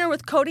night at dinner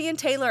with Cody and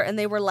Taylor, and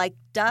they were like,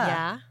 duh.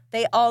 Yeah.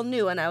 They all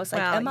knew, and I was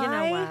like, Well, am you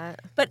know I? what?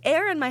 But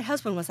Aaron, my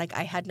husband, was like,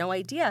 I had no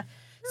idea.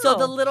 So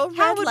the No. little red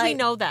How would light. we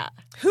know that?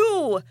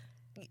 Who?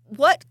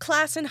 What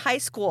class in high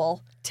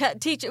school?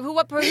 Teach who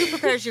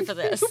prepares you for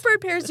this? Who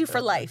prepares you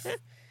for life?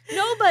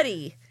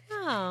 Nobody.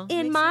 Oh,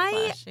 In makes my you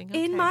flashing.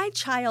 in Okay. my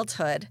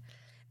childhood,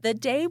 the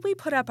day we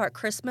put up our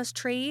Christmas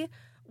tree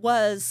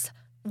was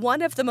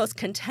one of the most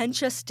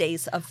contentious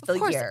days of the of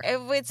course, year.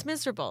 it's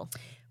miserable.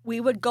 We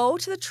would go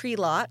to the tree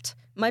lot.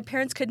 My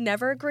parents could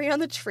never agree on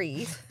the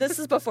tree. This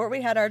is before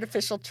we had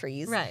artificial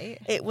trees. Right.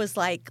 It was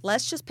like,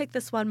 let's just pick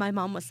this one. My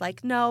mom was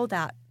like, no,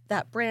 that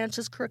branch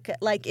is crooked.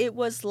 Like, it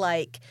was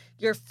like,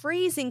 you're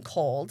freezing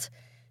cold.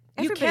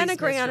 You can't Everybody's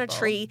agree on a miserable.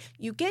 tree.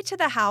 You get to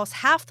the house,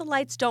 half the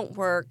lights don't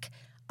work.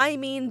 I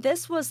mean,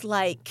 this was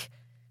like,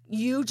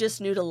 you just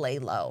knew to lay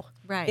low.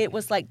 Right. It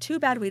was like, too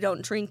bad we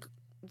don't drink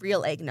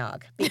real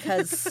eggnog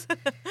because,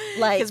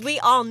 like, Because we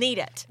all need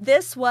it.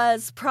 this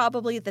was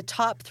probably the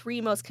top 3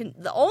 most,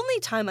 the only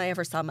time I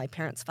ever saw my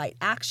parents fight,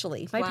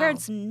 actually. My Wow.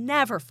 parents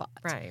never fought.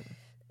 Right.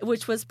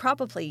 Which was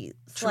probably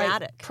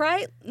Traumatic.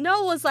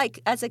 No, it was like,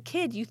 as a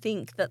kid, you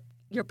think that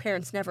your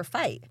parents never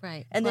fight.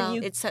 Right. And then Well,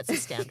 you- it sets a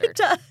It standard.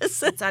 does.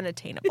 It's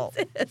unattainable.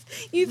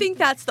 You think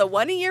that's the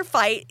one-a-year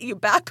fight. You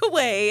back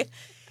away.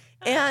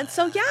 And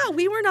so, yeah,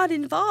 we were not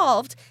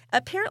involved.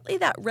 Apparently,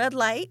 that red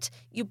light,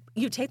 you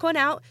take one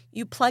out,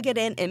 you plug it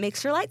in, it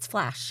makes your lights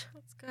flash.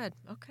 That's good.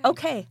 Okay.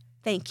 Okay,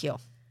 thank you.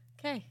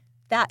 Okay.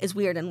 That is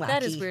weird and wacky.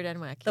 That is weird and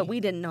wacky. But we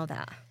didn't know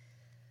that.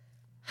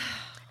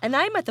 And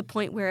I'm at the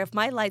point where if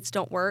my lights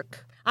don't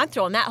work, I'm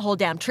throwing that whole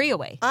damn tree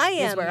away. I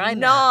is am where I'm at.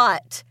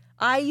 not.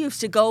 I used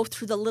to go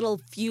through the little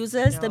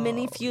fuses, the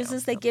mini No,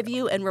 fuses they give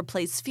you, and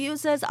replace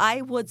fuses.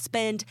 I would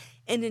spend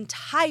an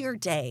entire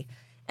day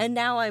And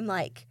now I'm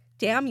like,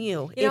 damn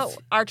you. You know,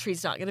 our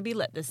tree's not going to be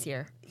lit this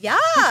year. Yeah.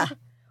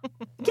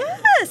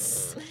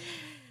 Yes.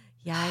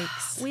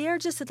 Yikes. We are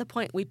just at the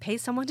point we pay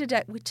someone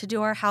to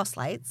do our house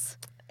lights.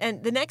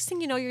 And the next thing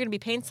you know, you're going to be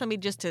paying somebody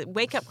just to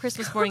wake up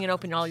Christmas morning and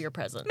open all your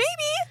presents.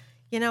 Maybe.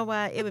 You know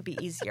what? It would be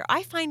easier.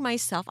 I find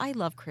myself, I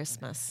love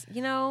Christmas,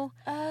 you know?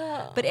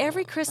 But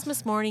every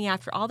Christmas morning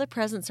after all the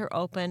presents are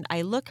opened,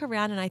 I look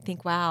around and I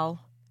think, wow,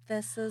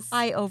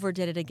 I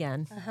overdid it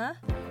again. Uh-huh.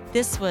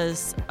 This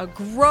was a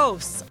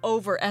gross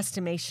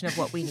overestimation of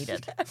what we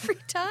needed. Every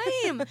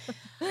time.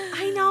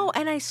 I know.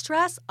 And I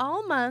stress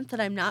all month that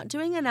I'm not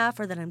doing enough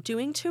or that I'm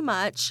doing too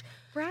much.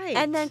 Right.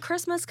 And then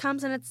Christmas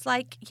comes and it's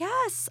like,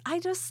 yes, I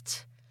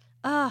just,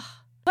 well,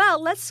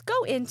 let's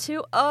go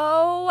into,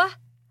 honey.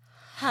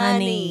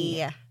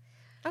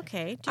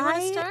 Okay. Do you want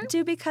to I start?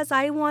 do, because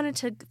I wanted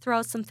to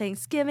throw some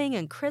Thanksgiving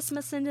and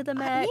Christmas into the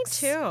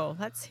mix. Me too.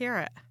 Let's hear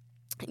it.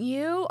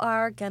 You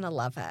are going to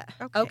love it.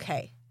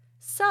 Okay.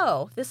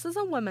 So this is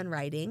a woman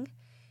writing,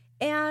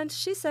 and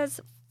she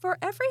says, for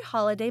every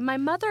holiday, my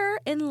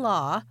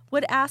mother-in-law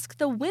would ask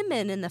the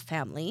women in the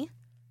family.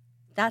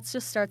 That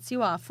just starts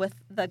you off with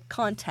the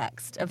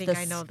context of this. I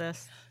think I know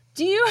this.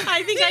 Do you?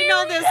 I think I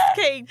know this.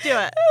 Okay, do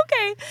it.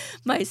 Okay.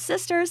 My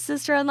sister,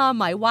 sister-in-law,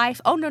 my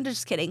wife. Oh, no,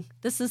 just kidding.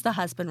 This is the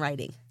husband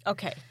writing.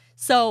 Okay.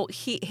 So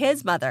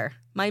his mother,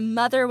 my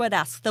mother would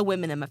ask the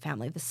women in my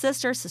family, the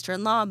sister,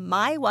 sister-in-law,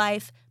 my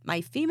wife,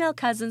 my female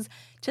cousins,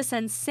 to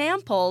send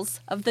samples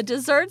of the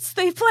desserts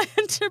they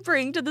plan to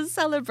bring to the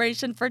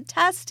celebration for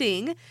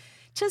testing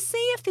to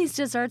see if these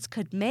desserts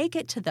could make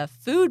it to the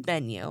food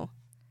menu.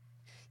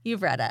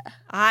 You've read it.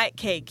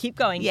 Okay, keep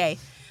going. Yay.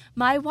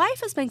 My wife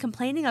has been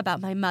complaining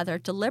about my mother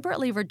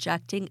deliberately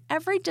rejecting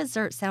every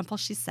dessert sample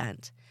she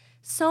sent.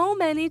 So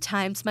many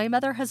times my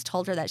mother has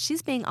told her that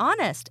she's being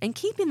honest and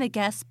keeping the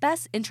guest's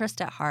best interest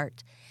at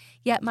heart.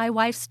 Yet my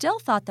wife still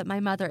thought that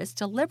my mother is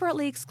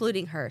deliberately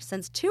excluding her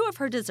since 2 of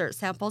her dessert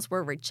samples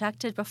were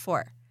rejected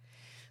before.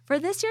 For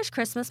this year's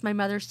Christmas, my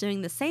mother's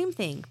doing the same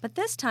thing, but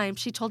this time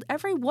she told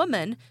every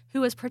woman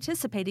who was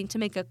participating to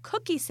make a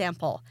cookie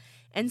sample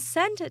and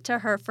send it to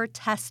her for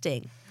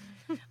testing.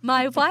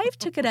 My wife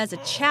took it as a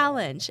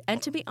challenge,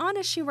 and to be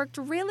honest, she worked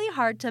really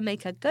hard to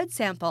make a good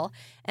sample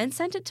and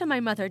sent it to my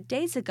mother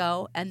days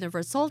ago, and the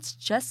results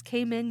just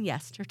came in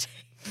yesterday.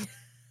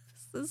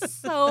 This is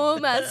so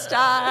messed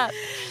up.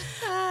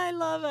 I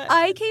love it.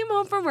 I came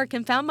home from work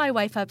and found my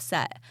wife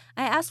upset.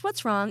 I asked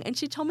what's wrong, and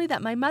she told me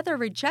that my mother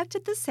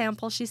rejected the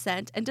sample she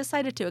sent and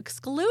decided to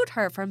exclude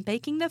her from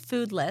baking the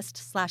food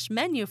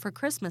list/menu for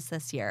Christmas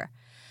this year.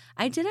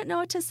 I didn't know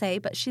what to say,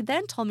 but she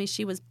then told me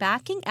she was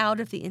backing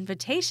out of the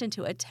invitation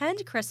to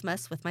attend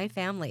Christmas with my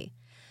family.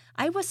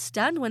 I was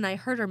stunned when I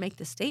heard her make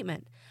the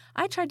statement.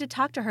 I tried to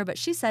talk to her, but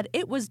she said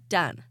it was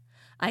done.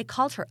 I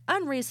called her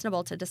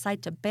unreasonable to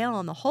decide to bail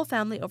on the whole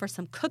family over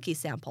some cookie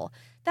sample.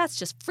 That's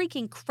just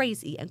freaking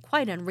crazy and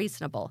quite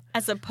unreasonable.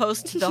 As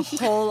opposed to the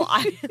whole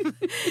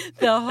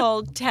the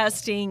whole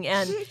testing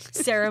and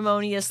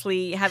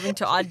ceremoniously having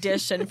to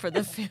audition for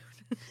the food.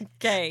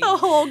 Okay. The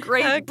whole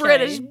Great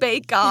British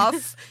Bake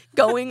Off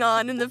going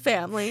on in the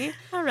family.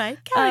 All right,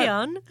 carry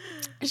on.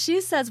 He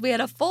says we have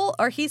a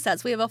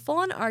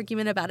full-on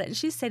argument about it, and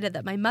she stated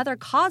that my mother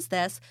caused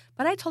this,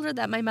 but I told her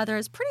that my mother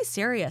is pretty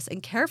serious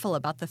and careful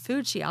about the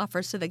food she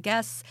offers to the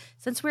guests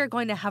since we are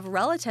going to have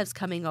relatives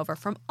coming over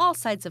from all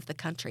sides of the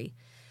country.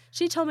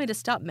 She told me to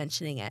stop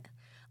mentioning it.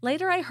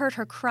 Later, I heard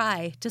her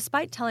cry,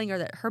 despite telling her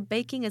that her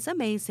baking is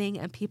amazing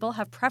and people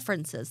have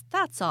preferences,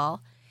 that's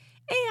all.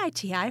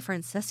 AITI for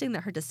insisting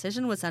that her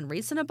decision was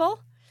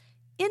unreasonable?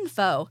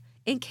 Info.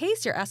 In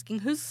case you're asking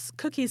whose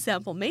cookie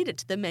sample made it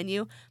to the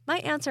menu, my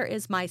answer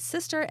is my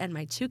sister and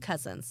my 2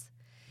 cousins.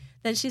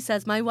 Then she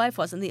says my wife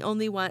wasn't the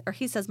only one, or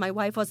he says my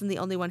wife wasn't the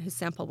only one whose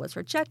sample was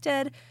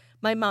rejected.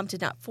 My mom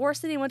did not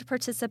force anyone to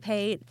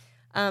participate.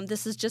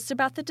 This is just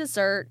about the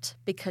dessert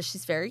because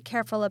she's very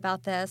careful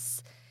about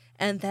this.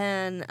 And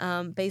then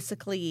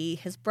basically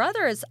his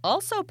brother is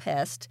also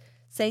pissed,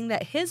 saying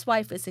that his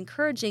wife is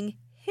encouraging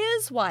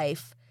his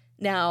wife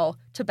now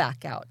to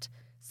back out.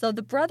 So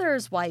the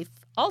brother's wife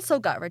also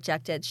got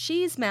rejected.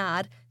 She's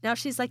mad. Now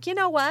she's like, you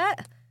know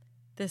what?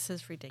 This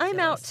is ridiculous. I'm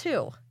out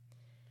too.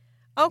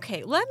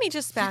 Okay, let me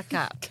just back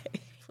up.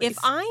 Okay, if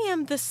I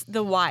am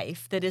the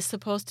wife that is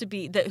supposed to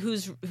be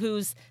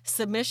whose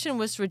submission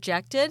was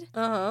rejected,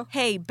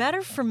 hey,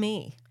 better for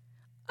me.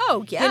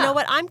 Oh yeah. You know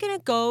what? I'm going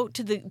to go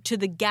to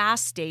the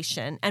gas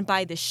station and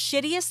buy the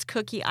shittiest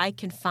cookie I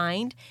can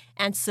find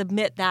and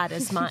submit that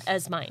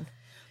as mine.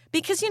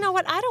 Because you know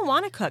what? I don't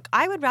want to cook.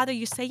 I would rather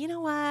you say, you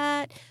know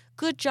what?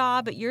 Good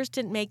job, but yours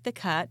didn't make the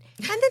cut.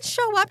 And then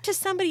show up to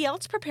somebody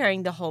else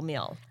preparing the whole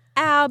meal.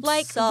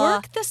 Like,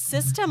 work the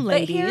system,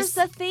 ladies. But here's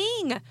the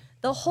thing.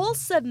 The whole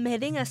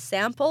submitting a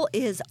sample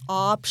is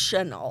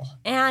optional.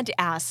 And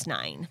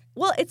asinine.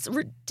 Well, it's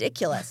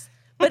ridiculous.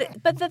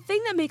 But the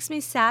thing that makes me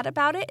sad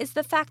about it is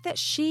the fact that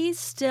she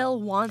still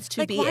wants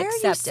to be accepted. Why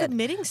are you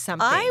submitting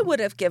something? I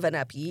would have given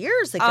up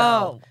years ago.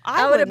 Oh,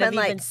 I would have been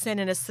like, even sent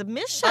in a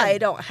submission. I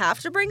don't have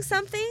to bring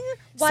something.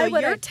 Why so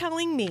you're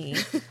telling me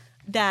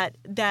that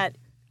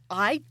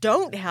I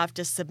don't have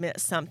to submit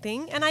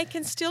something, and I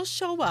can still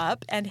show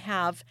up and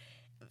have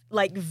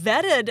like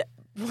vetted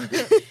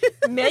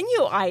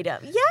menu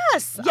item.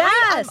 Yes.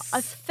 I am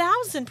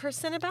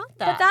 1,000% about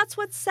that. But that's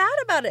what's sad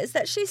about it, is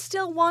that she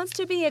still wants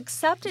to be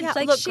accepted. Yeah,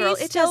 like, look, girl,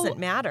 it doesn't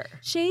matter.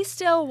 She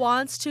still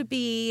wants to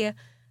be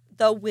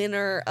the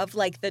winner of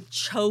like the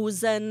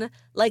chosen,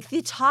 like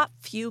the top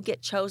few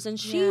get chosen.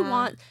 She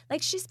wants,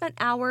 like, she spent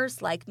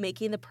hours like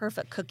making the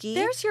perfect cookie.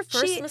 There's your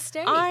first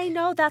mistake. I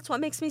know, that's what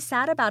makes me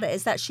sad about it,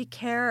 is that she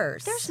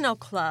cares. There's no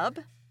club.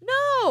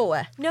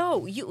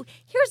 No.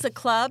 Here's a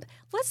club.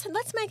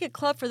 Let's make a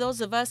club for those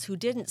of us who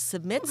didn't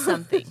submit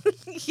something.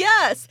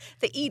 Yes,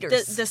 the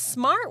eaters. The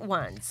smart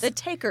ones. The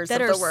takers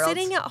that of are the world.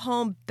 sitting at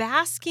home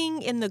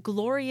basking in the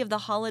glory of the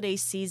holiday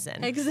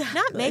season. Exactly.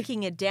 Not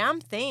making a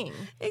damn thing.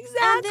 Exactly.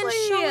 And then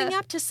showing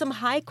up to some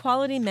high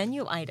quality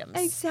menu items.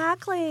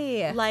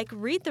 Exactly. Like,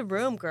 read the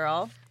room,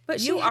 girl. But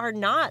you are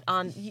not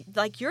on,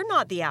 like, you're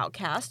not the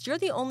outcast. You're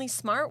the only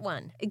smart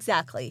one.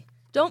 Exactly.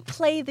 Don't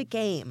play the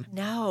game.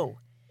 No.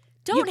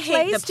 Don't You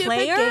play hate the stupid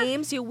player?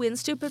 games, you win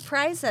stupid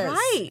prizes.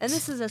 Right. And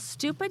this is a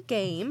stupid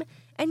game,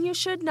 and you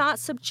should not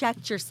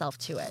subject yourself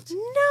to it.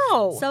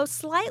 No. So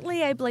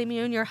slightly, I blame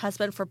you and your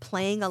husband for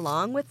playing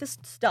along with this.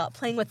 Stop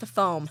playing with the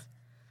foam.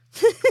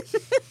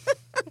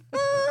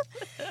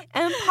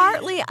 And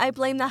partly, I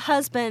blame the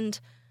husband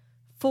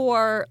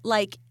for,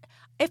 like,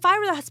 if I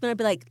were the husband, I'd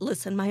be like,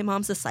 listen, my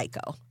mom's a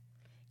psycho.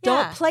 Yeah.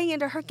 Don't play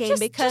into her game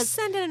just because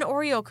send in an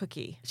Oreo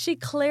cookie. she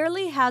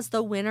clearly has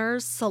the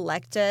winners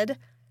selected.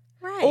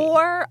 Right.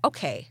 Or,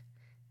 okay,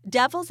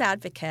 devil's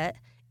advocate,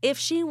 if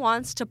she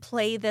wants to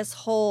play this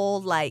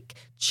whole, like,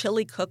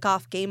 chili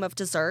cook-off game of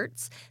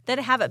desserts, then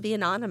have it be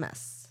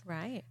anonymous.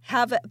 Right.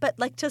 Have it, but,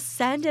 like, to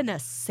send in a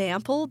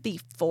sample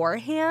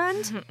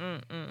beforehand,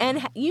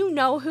 and you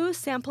know whose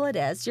sample it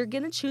is. You're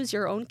going to choose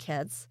your own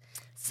kids.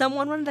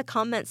 Someone, one of the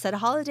comments said,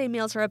 holiday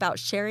meals are about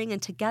sharing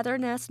and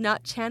togetherness,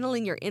 not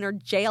channeling your inner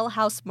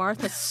jailhouse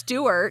Martha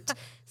Stewart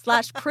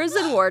 /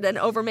 prison warden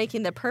over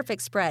making the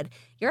perfect spread.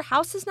 Your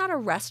house is not a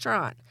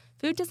restaurant.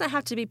 Food doesn't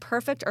have to be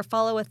perfect or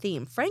follow a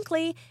theme.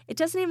 Frankly, it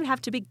doesn't even have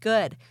to be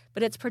good,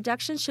 but its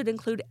production should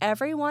include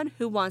everyone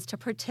who wants to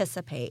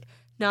participate,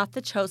 not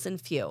the chosen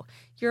few.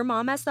 Your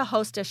mom as the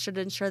hostess should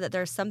ensure that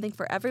there's something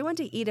for everyone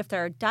to eat if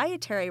there are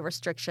dietary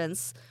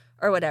restrictions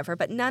or whatever,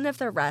 but none of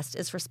the rest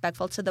is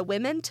respectful to the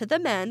women, to the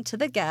men, to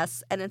the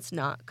guests, and it's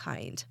not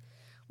kind.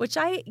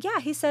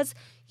 He says,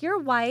 your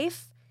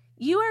wife,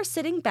 you are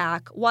sitting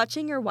back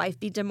watching your wife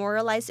be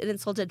demoralized and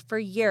insulted for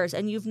years,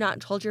 and you've not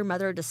told your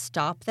mother to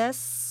stop this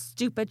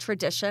stupid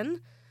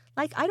tradition.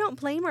 Like, I don't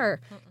blame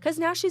her, because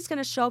now she's going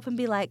to show up and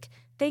be like,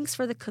 thanks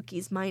for the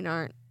cookies, mine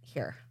aren't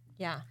here.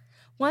 Yeah.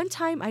 One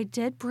time I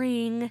did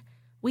bring,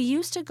 we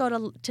used to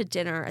go to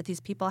dinner at these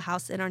people's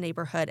house in our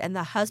neighborhood, and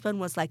the husband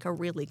was like a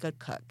really good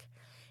cook.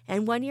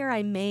 And one year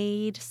I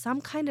made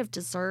some kind of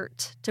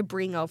dessert to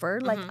bring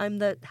over. Like, I'm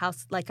the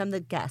house, like, I'm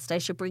the guest. I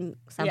should bring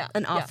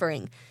an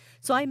offering.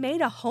 So I made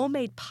a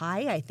homemade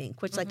pie, I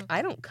think, which, like,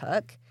 I don't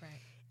cook. Right.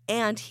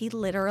 And he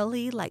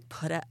literally, like,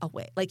 put it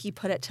away. Like, he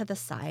put it to the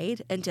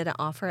side and didn't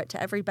offer it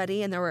to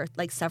everybody. And there were,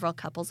 like, several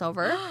couples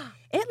over.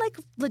 It, like,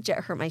 legit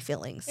hurt my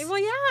feelings. Well,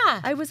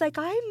 yeah. I was like,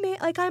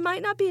 I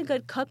might not be a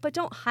good cook, but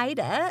don't hide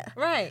it.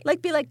 Right.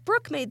 Like, be like,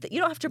 Brooke made that. You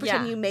don't have to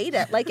pretend you made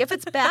it. Like, if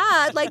it's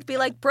bad, like, be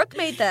like, Brooke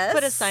made this.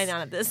 Put a sign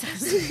on it. This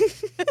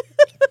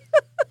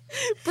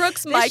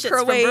Brooke's This shit's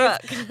from microwave.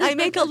 Brooke. I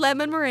make a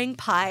lemon meringue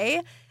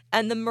pie,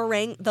 and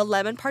the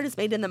lemon part is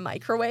made in the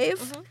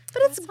microwave.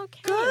 But it's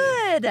okay.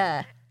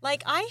 good.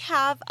 Like, I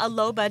have a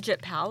low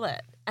budget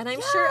palate, and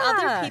I'm sure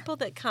other people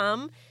that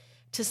come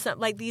to some,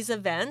 like, these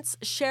events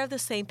share the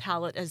same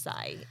palate as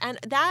I. And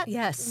that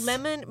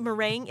lemon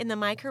meringue in the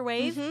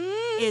microwave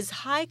is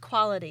high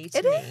quality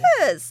to me. It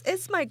is.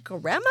 It's my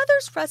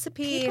grandmother's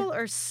recipe. People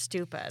are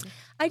stupid.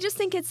 I just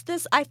think it's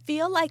this, I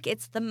feel like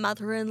it's the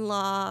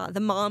mother-in-law, the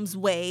mom's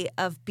way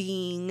of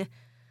being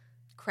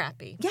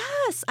crappy.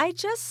 Yes. I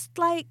just,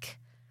 like,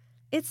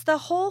 it's the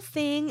whole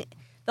thing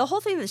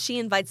that she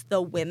invites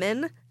the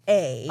women.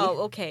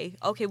 Oh, okay.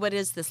 Okay, what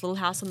is this? Little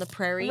House on the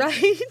Prairie?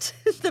 Right?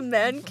 The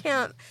men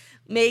can't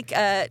make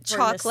a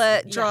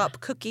chocolate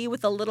drop cookie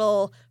with a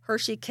little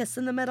Hershey kiss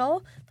in the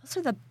middle. Those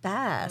are the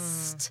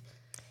best.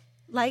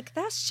 Like,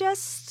 that's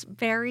just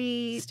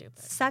very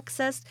stupid.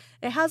 Sexist.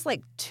 It has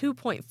like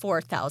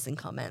 2.4 thousand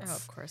comments. Oh,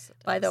 of course it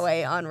does. By the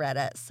way, on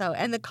Reddit. So,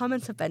 and the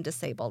comments have been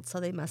disabled, so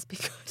they must be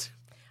good.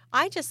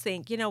 I just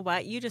think, you know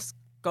what? You just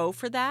go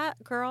for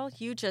that, girl.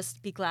 You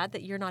just be glad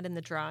that you're not in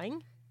the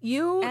drawing.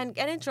 And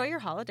enjoy your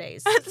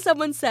holidays.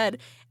 Someone said,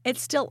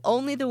 it's still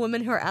only the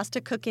women who are asked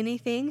to cook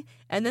anything.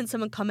 And then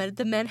someone commented,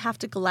 the men have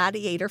to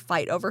gladiator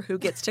fight over who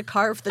gets to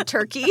carve the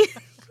turkey.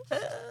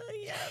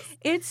 Yes.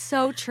 It's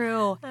so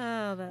true.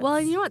 Oh, well,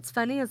 and you know what's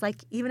funny is,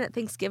 like, even at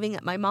Thanksgiving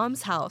at my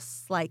mom's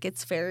house, like,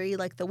 it's very,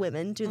 like, the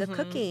women do the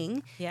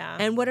cooking. Yeah.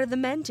 And what are the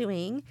men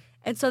doing?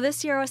 And so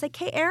this year I was like,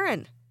 hey,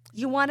 Aaron,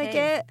 you want to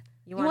get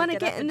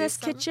in this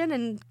kitchen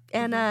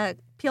and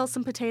peel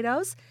some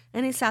potatoes?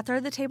 And he sat there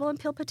at the table and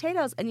peeled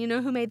potatoes. And you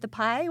know who made the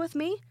pie with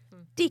me?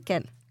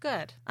 Deacon.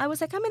 Good. I was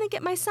like, I'm going to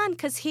get my son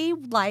because he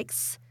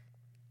likes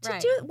to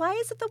Right. do it. Why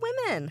is it the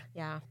women?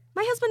 Yeah.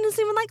 My husband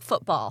doesn't even like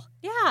football.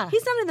 Yeah.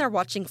 He's not in there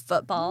watching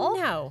football.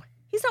 No.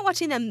 He's not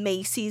watching the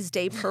Macy's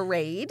Day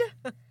Parade.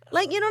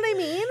 Like, you know what I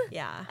mean?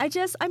 Yeah.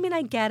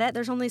 I get it.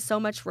 There's only so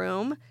much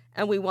room,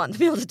 and we want the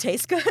meal to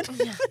taste good.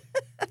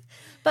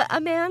 But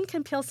a man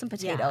can peel some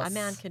potatoes. Yeah, a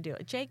man can do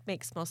it. Jake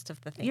makes most of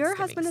the Thanksgiving. Your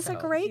husband is a so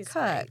great he's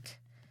cook. great.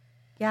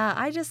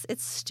 Yeah,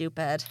 it's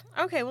stupid.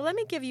 Okay, well, let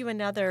me give you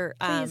another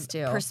Please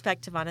do.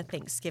 perspective on a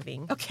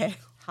Thanksgiving Okay.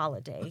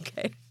 holiday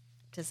Okay.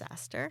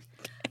 disaster.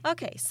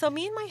 Okay, so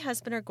me and my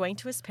husband are going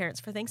to his parents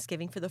for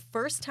Thanksgiving for the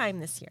first time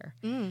this year.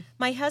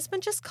 My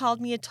husband just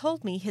called me and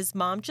told me his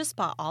mom just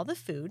bought all the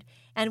food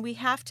and we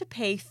have to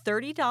pay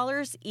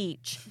 $30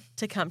 each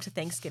to come to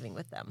Thanksgiving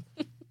with them.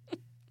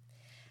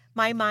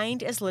 My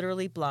mind is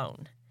literally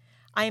blown.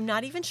 I am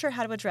not even sure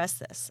how to address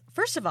this.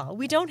 First of all,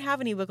 we don't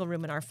have any wiggle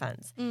room in our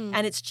funds,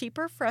 and it's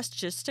cheaper for us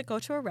just to go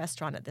to a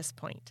restaurant at this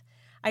point.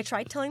 I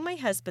tried telling my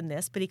husband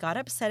this, but he got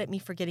upset at me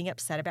for getting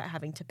upset about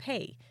having to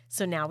pay.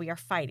 So now we are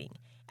fighting.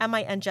 Am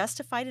I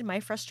unjustified in my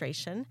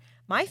frustration?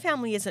 My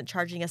family isn't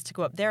charging us to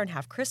go up there and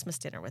have Christmas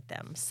dinner with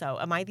them. So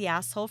am I the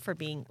asshole for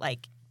being,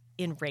 like,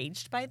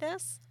 enraged by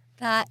this?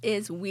 That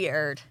is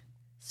weird.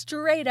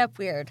 Straight up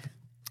weird.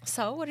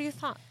 So what are your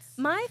thoughts?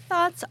 My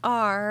thoughts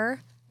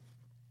are,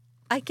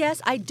 I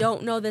guess I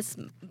don't know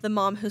the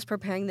mom who's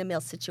preparing the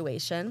meal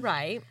situation.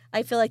 Right.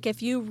 I feel like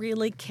if you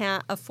really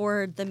can't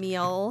afford the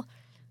meal,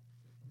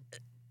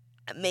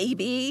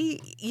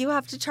 maybe you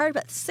have to charge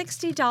about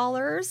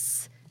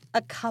 $60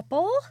 a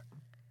couple.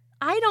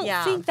 I don't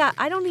Yeah. think that.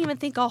 I don't even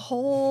think a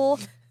whole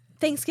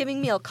Thanksgiving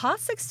meal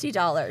costs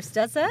 $60.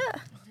 Does it?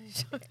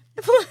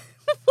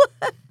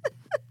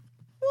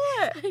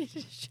 What? I need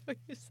to show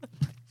you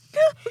something.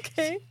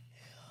 Okay.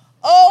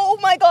 Oh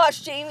my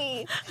gosh,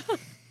 Jamie!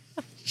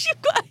 You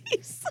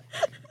guys,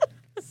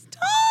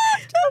 stop!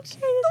 Okay,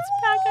 it's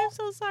back. I'm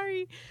so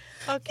sorry.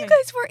 Okay. You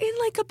guys were in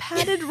like a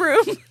padded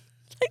room,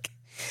 like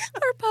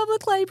our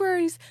public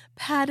library's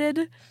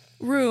padded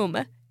room,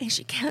 and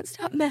she can't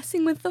stop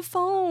messing with the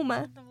foam.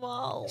 the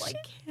wall. I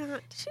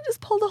can't. She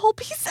just pulled a whole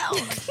piece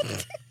out.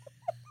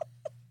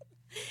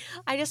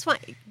 I just want,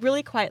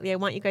 really quietly, I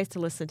want you guys to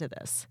listen to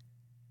this.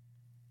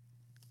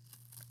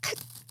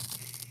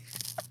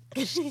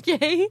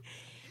 Okay?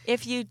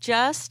 If you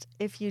just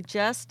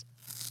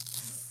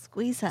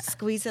Squeeze it.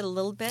 squeeze it a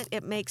little bit,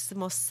 it makes the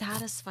most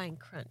satisfying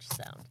crunch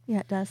sound. Yeah,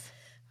 it does.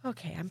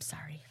 Okay, I'm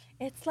sorry.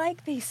 It's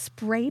like they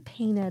spray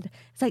painted.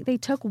 It's like they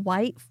took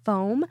white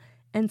foam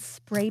and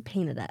spray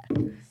painted it.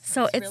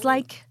 So it's really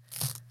like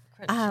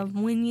Crunchy.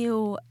 when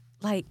you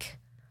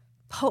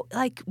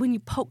when you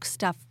poke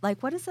stuff.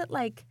 Like what is it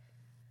like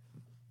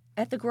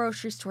at the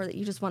grocery store that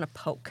you just want to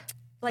poke?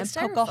 Like and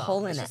poke a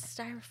hole in It's it. just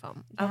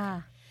styrofoam. Yeah.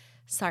 Okay.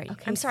 Sorry.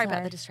 Okay, I'm sorry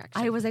about the distraction.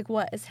 I was like,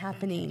 what is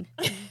happening?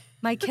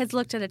 My kids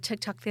looked at a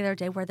TikTok the other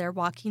day where they're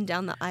walking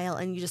down the aisle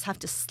and you just have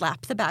to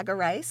slap the bag of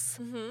rice.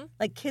 Mm-hmm.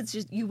 Like kids,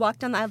 you walk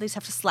down the aisle, they just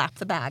have to slap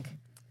the bag.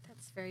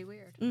 That's very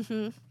weird.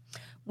 Mm-hmm.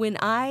 When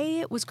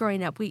I was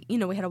growing up, we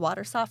had a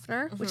water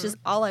softener, which is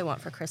all I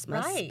want for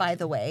Christmas, Right. by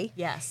the way.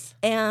 Yes.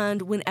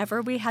 And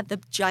whenever we had the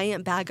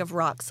giant bag of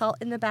rock salt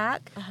in the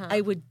back,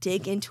 I would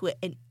dig into it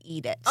and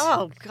eat it.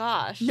 Oh,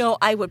 gosh. No,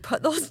 I would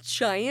put those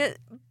giant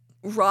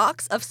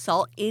rocks of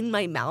salt in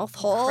my mouth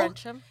hole.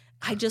 Crunch them.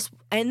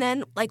 And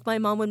then like my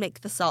mom would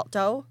make the salt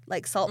dough,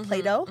 like salt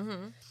Play-Doh.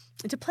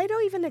 Did Play-Doh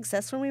even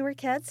exist when we were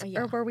kids?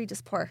 Yeah. Or were we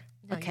just poor?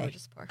 No, you were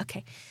just poor.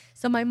 Okay.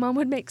 So my mom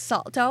would make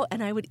salt dough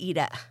and I would eat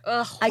it.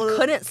 Ugh. I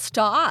couldn't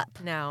stop.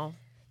 No.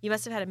 You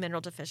must have had a mineral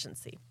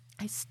deficiency.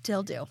 I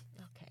still do.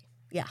 Okay.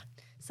 Yeah.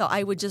 So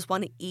I would just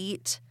want to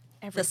eat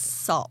the Everything.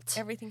 salt.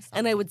 Everything's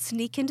And I would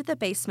sneak into the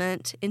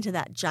basement, into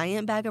that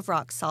giant bag of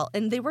rock salt.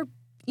 And they were,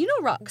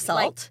 rock salt.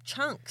 like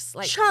chunks.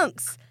 Like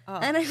chunks. Oh.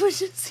 And I would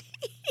just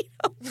eat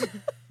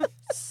them.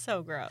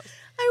 so gross.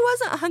 I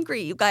wasn't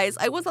hungry, you guys.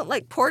 I wasn't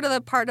like poured to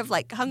the part of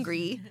like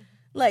hungry.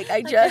 Like I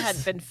Like you just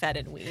hadn't been fed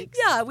in weeks.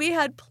 Yeah, we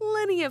had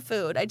plenty of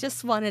food. I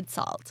just wanted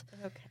salt.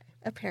 Okay.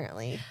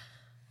 Apparently.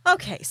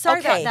 Okay. Sorry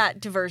Okay. about that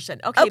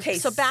diversion. Okay. Okay,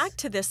 So back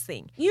to this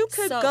thing. You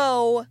could So-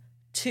 go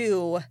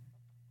to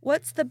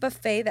what's the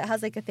buffet that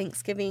has like a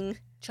Thanksgiving?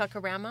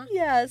 Chuckarama.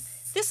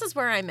 Yes. This is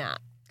where I'm at.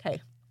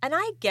 Okay. And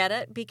I get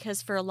it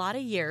because for a lot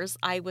of years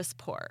I was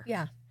poor.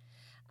 Yeah.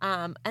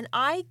 And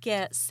I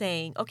get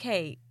saying,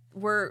 okay,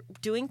 we're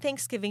doing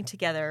Thanksgiving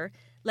together.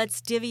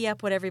 Let's divvy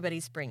up what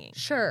everybody's bringing.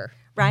 Sure.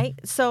 Right?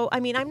 So, I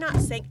mean, I'm not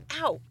saying,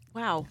 ow,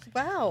 wow.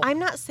 Wow. I'm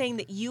not saying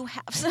that you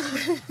have,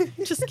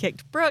 just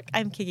kicked Brooke.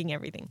 I'm kicking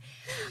everything.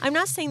 I'm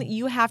not saying that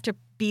you have to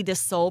be the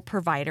sole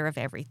provider of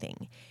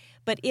everything.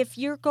 But if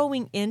you're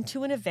going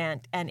into an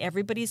event and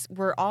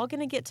we're all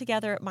going to get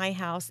together at my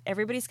house,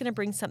 everybody's going to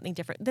bring something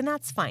different, then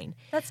that's fine.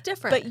 That's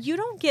different. But you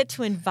don't get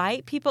to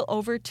invite people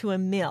over to a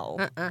meal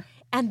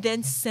and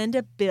then send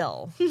a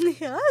bill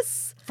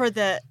yes. for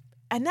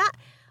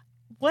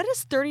what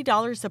does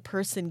 $30 a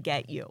person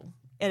get you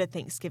at a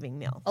Thanksgiving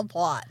meal? A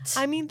lot.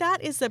 I mean,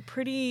 that is a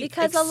pretty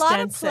Because a lot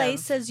of extensive-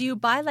 places you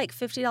buy like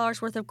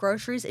 $50 worth of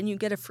groceries and you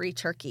get a free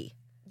turkey.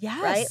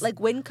 Yes. Right? Like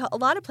a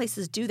lot of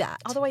places do that.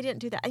 Although I didn't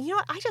do that. And you know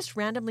what? I just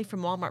randomly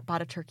from Walmart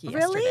bought a turkey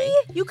Really?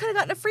 yesterday. You could have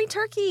gotten a free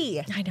turkey.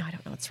 I know. I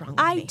don't know what's wrong with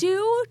I me.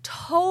 do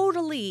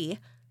totally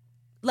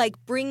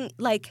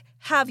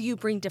have you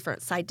bring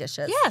different side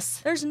dishes.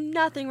 Yes. There's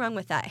nothing wrong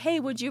with that. Hey,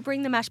 would you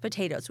bring the mashed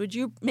potatoes? Would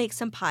you make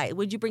some pie?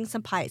 Would you bring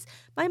some pies?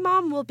 My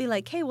mom will be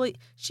like, hey, well,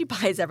 she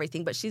buys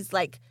everything, but she's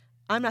like,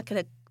 I'm not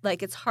going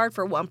to, it's hard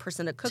for one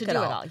person to cook To it do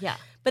all. it all, yeah.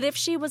 But if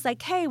she was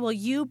like, hey, will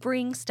you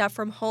bring stuff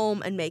from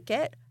home and make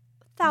it?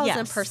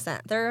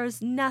 1,000%.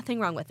 There's nothing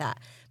wrong with that.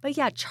 But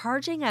yeah,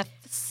 charging a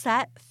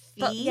set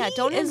fee. But yeah,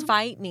 don't is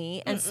invite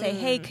me and say,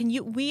 hey,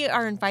 we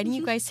are inviting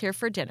you guys here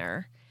for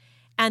dinner.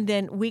 And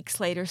then weeks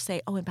later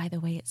say, oh, and by the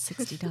way, it's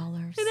 $60.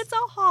 And it's a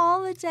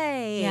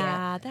holiday.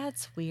 Yeah,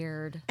 that's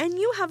weird. And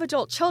you have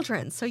adult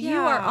children, so you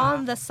are Yeah.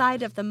 on the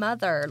side of the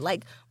mother.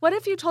 Like, what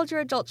if you told your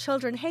adult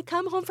children, hey,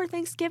 come home for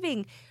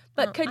Thanksgiving?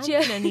 But could I'm you?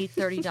 going to need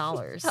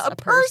 $30 a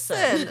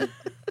person.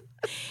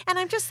 And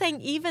I'm just saying,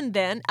 even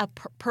then,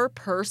 per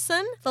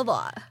person, It's a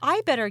lot.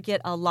 I better get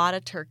a lot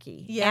of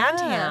turkey Yeah. and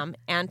ham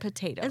and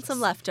potatoes. And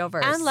some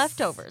leftovers. And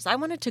leftovers. I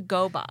want a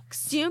to-go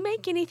box. Do you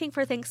make anything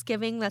for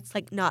Thanksgiving that's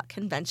like not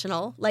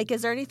conventional? Like,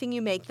 is there anything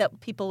you make that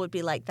people would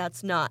be like,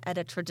 that's not at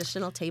a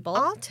traditional table?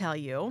 I'll tell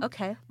you.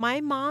 Okay. My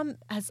mom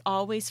has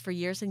always, for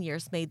years and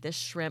years, made this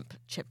shrimp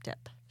chip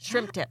dip.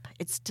 Shrimp dip.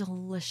 It's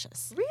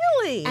delicious.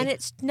 Really? And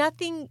it's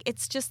nothing.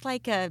 It's just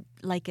like a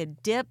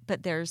dip,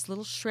 but there's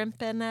little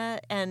shrimp in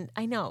it. And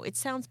I know it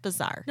sounds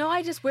bizarre. no,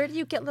 where do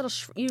you get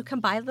you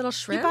can buy little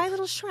shrimp? You buy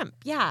little shrimp.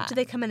 Yeah. Do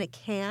they come in a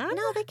can?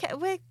 No, they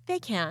can. They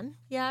can.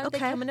 Yeah. They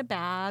Okay. come in a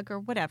bag or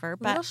whatever.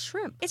 But Little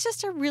shrimp. it's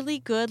just a really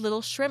good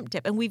little shrimp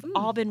dip, and we've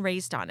all been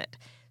raised on it.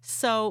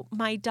 So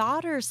my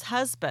daughter's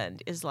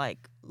husband is like,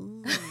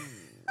 ooh.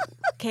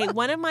 Okay,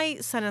 one of my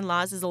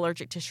son-in-laws is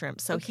allergic to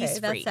shrimp, so Okay, he's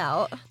free. that's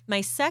out.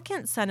 My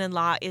second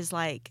son-in-law is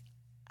like,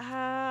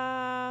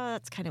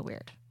 that's kind of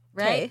weird,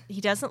 right? Okay.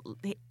 He doesn't,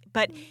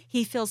 but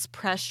he feels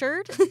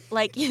pressured,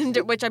 like,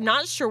 which I'm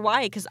not sure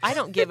why, because I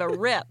don't give a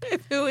rip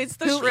Who eats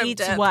the who shrimp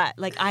eats dip? what.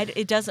 Like,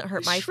 it doesn't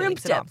hurt my Shrimp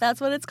feelings dip. at all.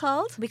 That's what it's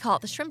called? We call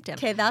it the shrimp dip.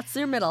 Okay, that's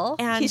your middle.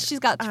 And, She's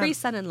got three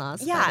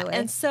son-in-laws. Yeah, by the way.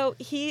 and so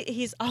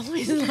he's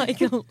always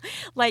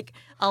like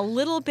a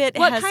little bit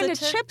what hesitant. kind of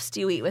chips do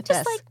you eat with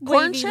Just this? like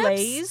corn wavy chips?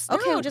 Lays.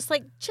 Okay, No, just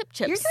like chips.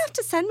 you're gonna have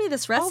to send me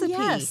this recipe. Oh,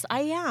 yes,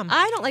 I am.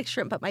 I don't like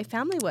shrimp, but my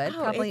family would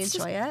Oh, probably it's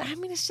enjoy just, it. I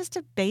mean, it's just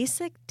a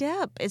basic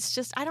dip. It's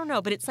just, I don't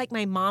know, but it's like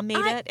my mom made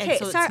it, and Okay,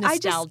 so sorry,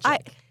 it's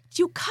nostalgic.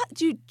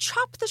 do you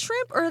chop the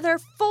shrimp or they're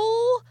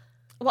full?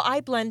 Well,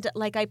 I blend it,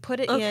 like I put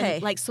it Okay.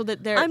 in, like so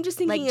that they're. I'm just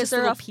thinking, like, is just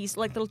there little a piece,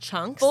 like little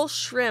chunks? Full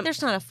shrimp.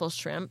 There's not a full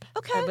shrimp.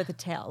 Okay. With a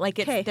tail, like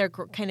it's Okay. they're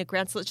kind of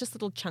ground, so it's just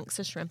little chunks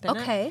of shrimp in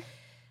it. Okay.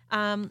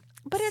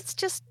 But it's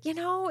just,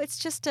 it's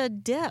just a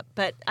dip.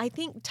 But I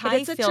think But Ty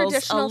it's a feels a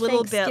traditional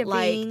little bit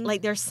Thanksgiving.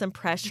 like there's some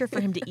pressure for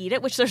him to eat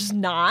it, which there's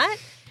not.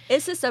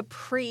 Is this an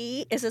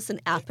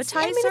appetizer?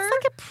 I mean, it's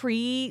like a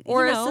pre,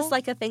 or you is know. this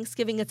like a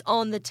Thanksgiving? It's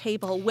on the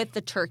table with the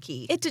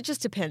turkey. It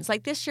just depends.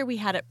 Like this year we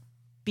had it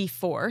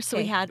before, so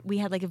Okay. we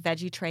had like a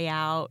veggie tray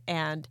out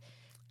and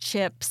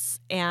chips,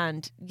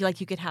 and like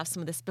you could have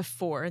some of this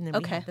before, and then we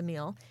Okay. had the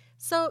meal.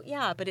 So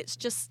yeah, but it's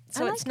just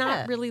I it's like not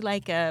it. really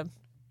like a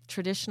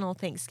traditional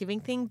Thanksgiving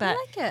thing. But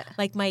I like it.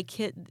 like my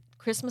kid,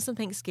 Christmas and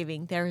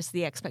Thanksgiving, there is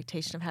the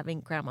expectation of having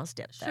grandma's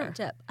dip there. Shrimp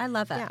dip. I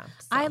love it. Yeah,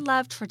 I so.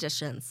 love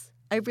traditions.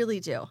 I really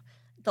do.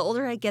 The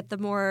older I get, the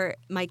more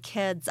my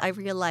kids, I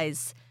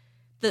realize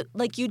that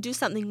like you do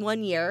something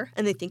one year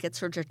and they think it's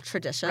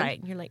tradition. Right.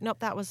 And you're like, nope,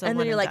 that was a And one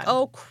then you're like, done.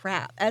 oh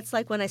crap. That's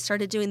like when I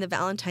started doing the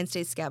Valentine's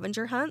Day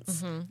scavenger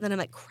hunts. Then I'm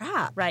like,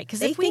 crap. Mm-hmm. Right. Because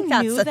they if we think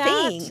that's knew a that,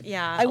 thing.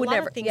 yeah, I would a lot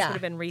never. of things yeah. would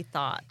have been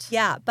rethought.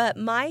 Yeah, but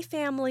my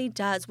family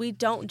does. We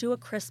don't do a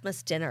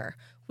Christmas dinner.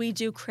 We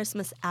do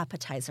Christmas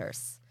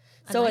appetizers.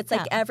 I So like it's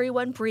like that.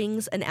 everyone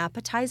brings an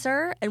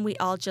appetizer and we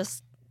all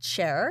just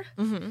share.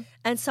 Mm-hmm.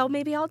 And so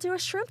maybe I'll do a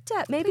shrimp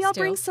dip. Maybe Please I'll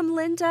do. bring some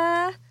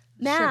Linda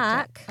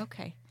Mac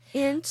Okay.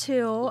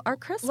 into our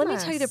Christmas. Let me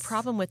tell you the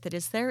problem with it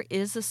is there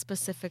is a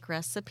specific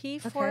recipe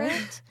for Okay.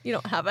 it. You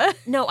don't have it?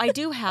 No, I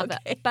do have Okay.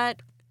 it,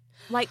 but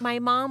like my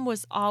mom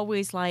was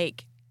always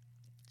like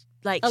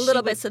A she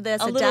little would- bit of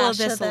this, a little dash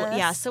of of this.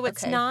 Yeah, this? so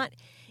it's Okay. not.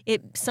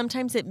 It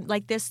sometimes it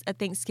like this at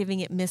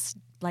Thanksgiving it missed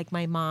like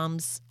my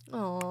mom's.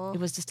 Oh. It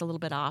was just a little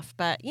bit off,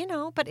 but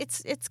but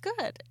it's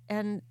good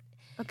and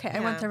Okay,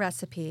 I want Yeah. the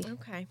recipe.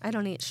 okay. I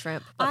don't eat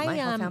shrimp, but my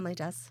whole family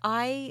does.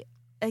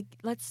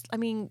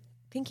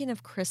 Thinking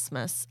of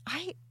Christmas,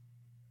 I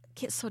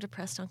get so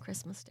depressed on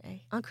Christmas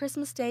Day. On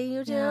Christmas Day,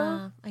 you do?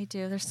 Yeah, I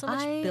do. There's so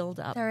much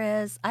buildup.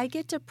 There is. I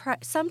get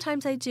depressed.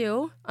 Sometimes I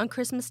do on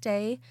Christmas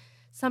Day.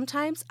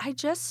 Sometimes I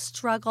just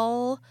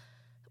struggle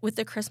with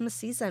the Christmas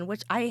season,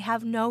 which I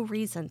have no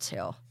reason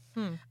to.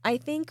 I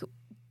think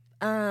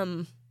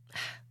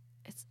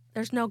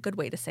there's no good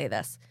way to say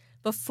this.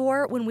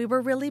 Before, when we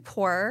were really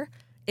poor,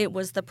 it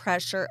was the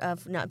pressure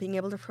of not being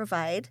able to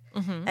provide.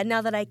 Mm-hmm. And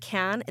now that I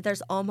can,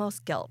 there's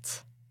almost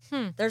guilt.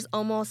 There's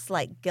almost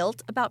like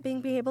guilt about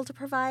being able to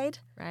provide.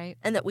 Right.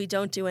 And that we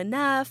don't do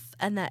enough,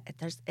 and that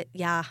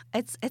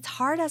it's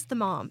hard as the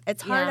mom.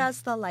 It's hard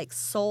as the like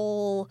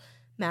sole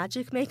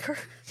magic maker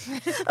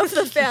of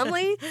the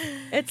family.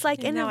 It's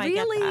like, and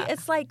really,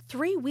 it's like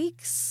 3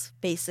 weeks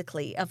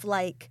basically of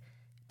like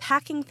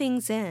packing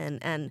things in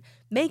and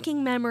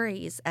making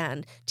memories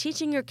and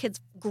teaching your kids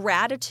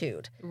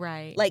gratitude.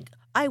 Right. Like,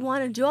 I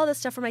want to do all this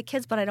stuff for my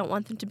kids, but I don't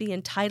want them to be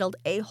entitled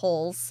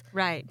a-holes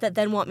that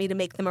then want me to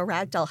make them a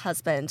ragdoll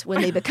husband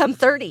when they become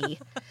 30.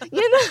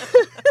 You know?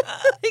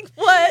 Like,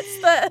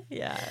 what's the...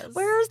 Yes.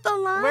 Where's the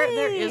line?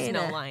 There is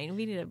no line.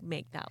 We need to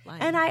make that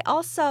line. And I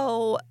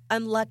also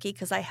am lucky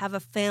because I have a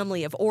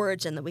family of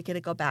origin that we get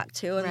to go back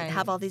to and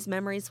have all these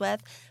memories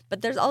with.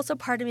 But there's also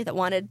part of me that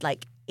wanted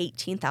like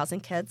 18,000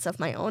 kids of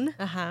my own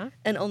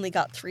and only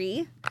got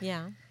 3.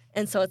 Yeah.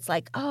 And so it's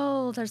like,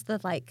 oh, there's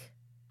the like...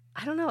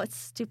 I don't know. It's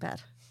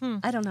stupid.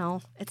 I don't know.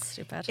 It's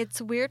stupid.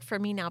 It's weird for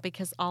me now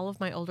because all of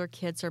my older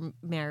kids are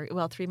married.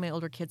 Well, 3 of my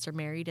older kids are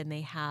married and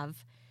they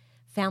have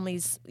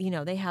families, you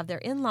know, they have their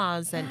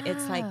in-laws. And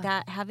it's like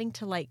that having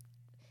to like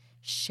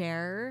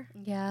share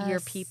your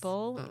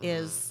people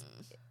is,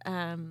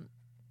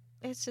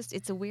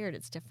 it's weird.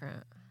 It's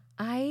different.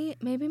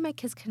 Maybe my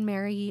kids can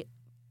marry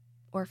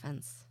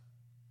orphans.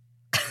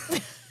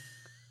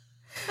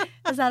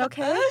 Is that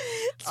okay?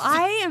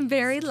 I am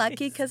very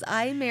lucky because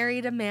I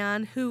married a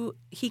man who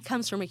he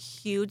comes from a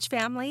huge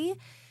family,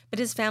 but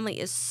his family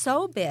is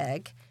so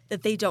big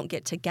that they don't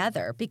get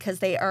together because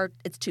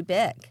it's too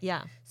big.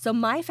 Yeah. So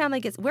my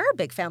family we're a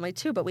big family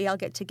too, but we all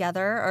get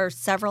together, or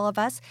several of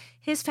us.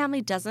 His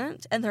family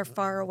doesn't, and they're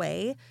far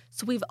away.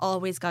 So we've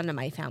always gone to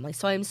my family.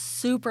 So I'm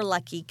super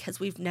lucky because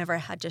we've never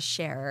had to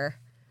share.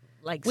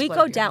 Like we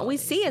go down, we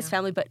see his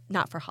family, but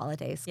not for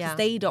holidays because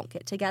they don't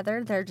get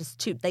together. They're just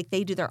too, like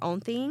they do their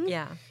own thing.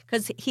 Yeah.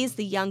 Because he's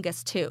the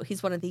youngest too.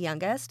 He's one of the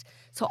youngest.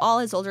 So all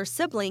his older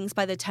siblings,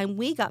 by the time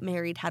we got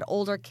married, had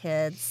older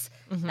kids,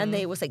 and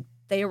it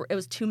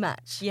was too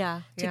much.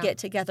 To get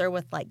together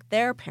with like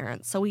their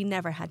parents. So we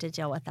never had to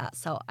deal with that.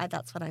 So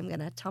that's what I'm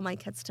gonna tell my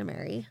kids to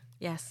marry.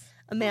 Yes.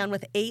 A man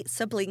with 8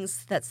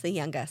 siblings. That's the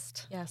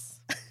youngest. Yes.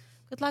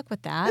 Good luck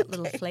with that,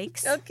 little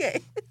flakes.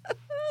 Okay.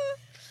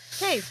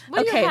 Okay,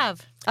 what do you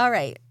have? All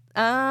right.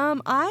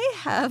 I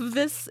have,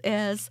 this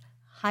is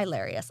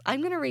hilarious.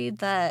 I'm going to read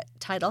the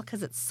title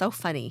because it's so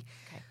funny.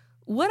 Okay.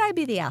 Would I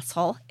be the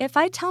asshole if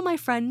I tell my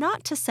friend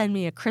not to send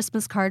me a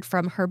Christmas card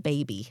from her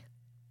baby?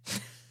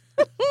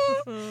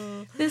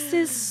 This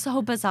is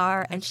so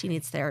bizarre and she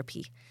needs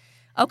therapy.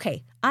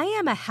 Okay, I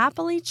am a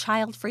happily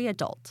child-free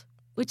adult,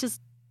 which is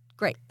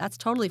great. That's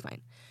totally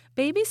fine.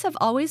 Babies have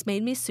always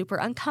made me super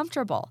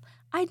uncomfortable.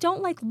 I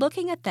don't like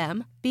looking at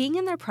them, being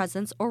in their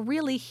presence, or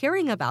really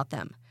hearing about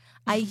them.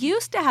 I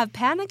used to have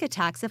panic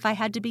attacks if I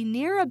had to be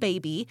near a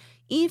baby,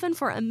 even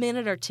for a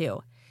minute or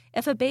two.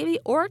 If a baby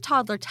or a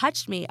toddler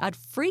touched me, I'd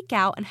freak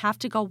out and have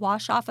to go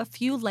wash off a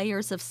few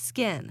layers of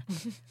skin.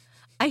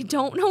 I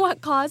don't know what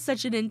caused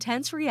such an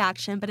intense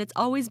reaction, but it's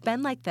always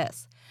been like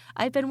this.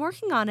 I've been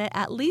working on it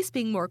at least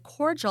being more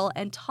cordial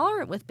and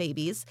tolerant with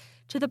babies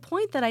to the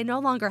point that I no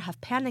longer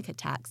have panic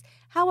attacks.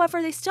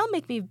 However, they still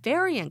make me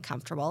very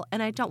uncomfortable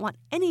and I don't want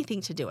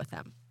anything to do with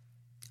them.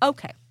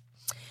 Okay.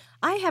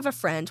 I have a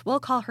friend, we'll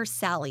call her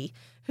Sally,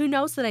 who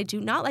knows that I do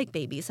not like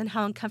babies and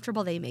how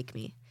uncomfortable they make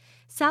me.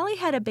 Sally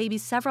had a baby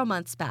several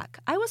months back.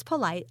 I was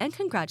polite and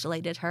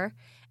congratulated her.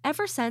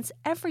 Ever since,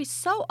 every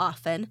so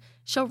often,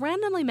 she'll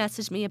randomly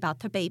message me about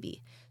the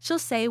baby. She'll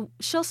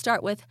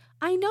start with,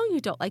 I know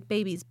you don't like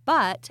babies,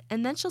 but,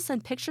 and then she'll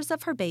send pictures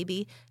of her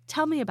baby,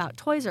 tell me about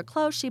toys or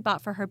clothes she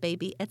bought for her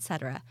baby,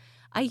 etc.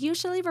 I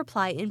usually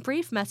reply in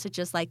brief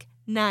messages like,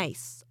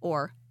 nice,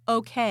 or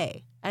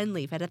okay, and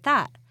leave it at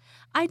that.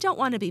 I don't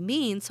want to be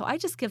mean, so I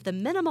just give the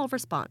minimal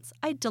response.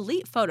 I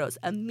delete photos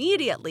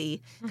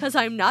immediately because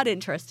I'm not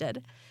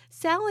interested.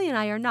 Sally and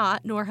I are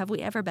not, nor have we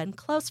ever been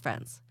close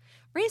friends.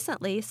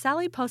 Recently,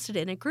 Sally posted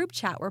in a group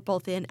chat we're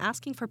both in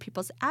asking for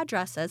people's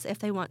addresses if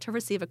they want to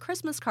receive a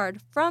Christmas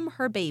card from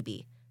her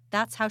baby.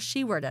 That's how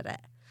she worded it.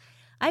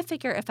 I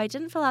figure if I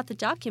didn't fill out the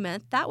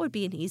document, that would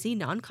be an easy,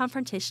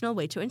 non-confrontational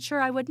way to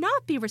ensure I would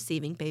not be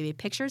receiving baby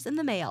pictures in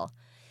the mail.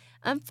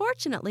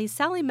 Unfortunately,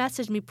 Sally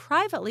messaged me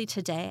privately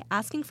today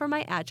asking for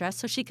my address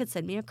so she could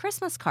send me a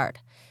Christmas card.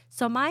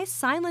 So my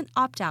silent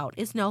opt-out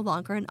is no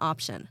longer an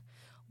option.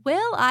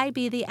 Will I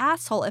be the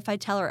asshole if I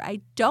tell her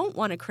I don't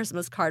want a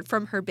Christmas card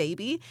from her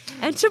baby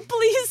and to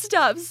please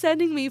stop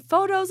sending me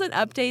photos and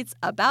updates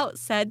about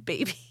said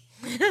baby?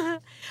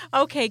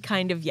 Okay,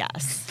 kind of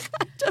yes.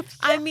 Yes.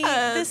 I mean,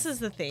 this is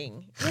the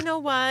thing. You know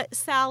what,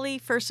 Sally,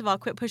 first of all,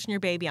 quit pushing your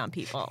baby on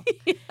people.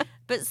 Yeah.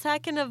 But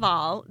second of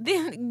all,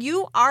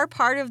 you are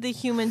part of the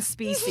human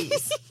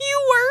species.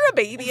 You were a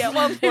baby at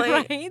one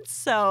point. Right?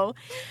 So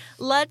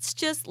let's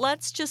just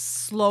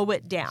slow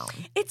it down.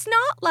 It's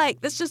not like,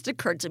 this just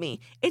occurred to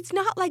me, it's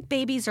not like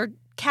babies or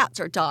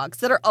cats or dogs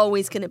that are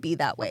always going to be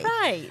that way.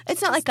 Right.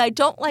 It's not like I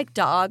don't like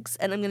dogs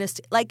and I'm going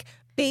to, like,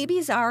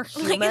 babies are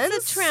humans. Like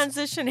it's a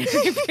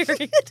transitionary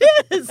period.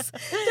 It is.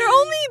 They're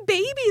only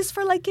babies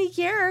for like a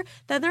year.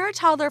 Then they're a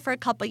toddler for a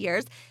couple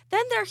years.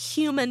 Then they're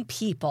human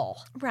people.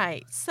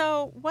 Right.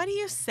 So what do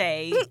you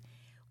say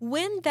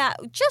when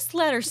just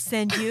let her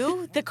send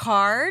you the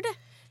card.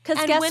 Because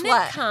And guess when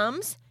what? it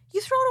comes, you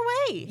throw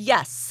it away.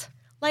 Yes.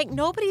 Like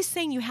nobody's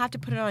saying you have to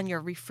put it on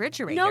your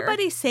refrigerator.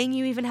 Nobody's saying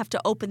you even have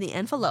to open the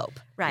envelope.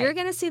 Right. You're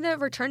going to see the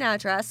return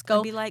address. Go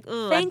And be like,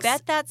 ooh, thanks. I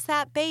bet that's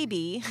that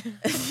baby.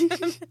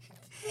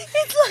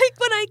 It's like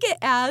when I get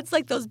ads,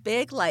 like those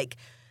big, like,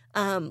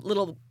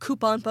 little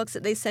coupon books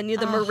that they send you,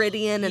 the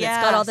Meridian, and it's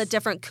got all the yes.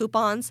 different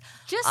coupons.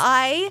 Just-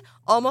 I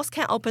almost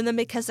can't open them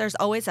because there's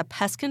always a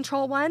pest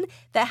control one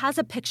that has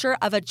a picture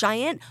of a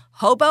giant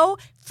hobo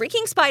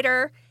freaking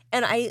spider.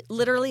 And I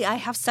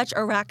have such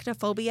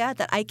arachnophobia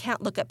that I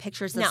can't look at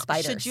pictures of Now,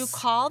 spiders. should you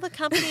call the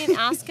company and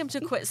ask them to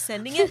quit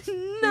sending it?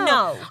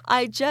 No.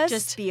 I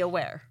just be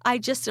aware.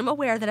 am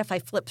aware that if I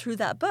flip through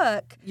that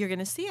book, You're going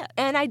to see it.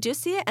 and I do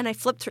see it, and I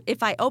flip through.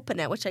 If I open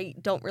it, which I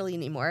don't really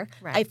anymore,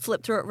 Right. I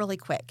flip through it really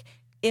quick.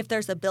 If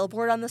there's a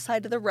billboard on the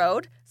side of the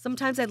road,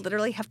 sometimes I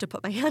literally have to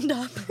put my hand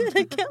up and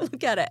I can't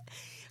look at it.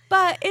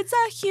 But it's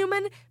a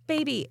human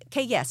baby.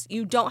 Okay, yes,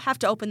 you don't have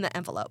to open the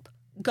envelope.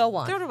 Go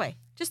on. Throw it away.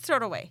 Just throw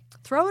it away.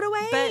 Throw it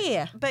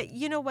away. But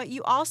you know what?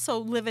 You also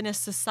live in a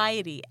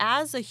society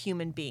as a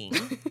human being,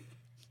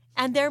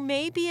 and there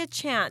may be a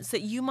chance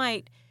that you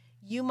might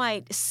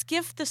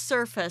skiff the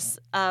surface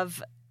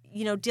of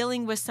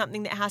dealing with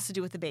something that has to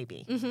do with the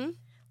baby. Mm-hmm.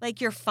 Like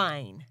you're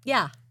fine.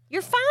 Yeah.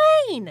 You're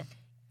fine.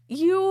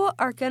 You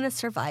are going to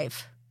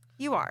survive.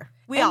 You are.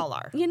 We And all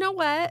are. You know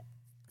what?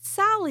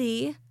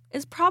 Sally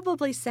is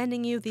probably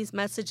sending you these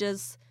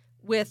messages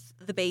with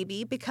the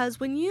baby because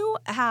when you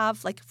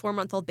have like a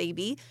 4-month-old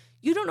baby,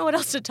 you don't know what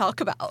else to talk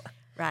about.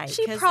 Right.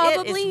 She 'Cause it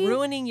probably- is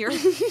ruining your.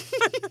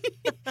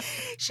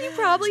 She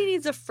probably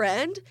needs a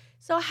friend.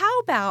 So how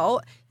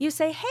about you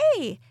say,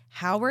 "Hey,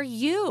 how are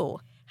you?"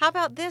 How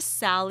about this,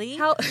 Sally?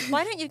 How-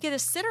 Why don't you get a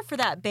sitter for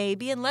that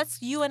baby and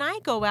you and I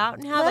go out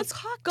and have Let's a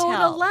cocktail? go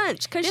to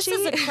lunch because This she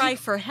is a cry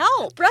for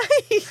help.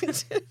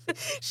 Right.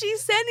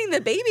 She's sending the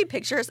baby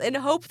pictures in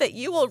hope that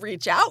you will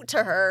reach out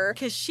to her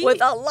 'Cause she-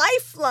 with a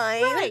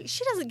lifeline. Right.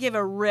 She doesn't give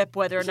a rip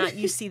whether or not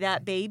you see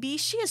that baby.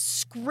 She is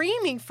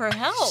screaming for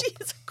help.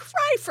 She's a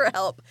cry for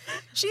help.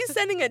 She's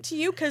sending it to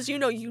you because you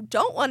know you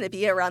don't want to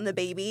be around the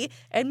baby,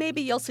 and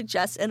maybe you'll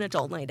suggest an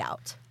adult night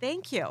out.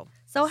 Thank you.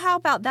 So how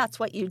about that's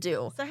what you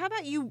do? So how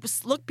about you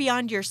look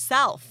beyond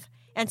yourself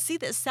and see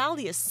that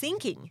Sally is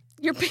sinking?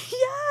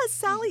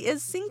 Sally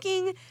is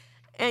sinking,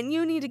 and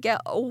you need to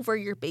get over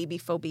your baby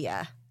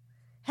phobia.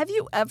 Have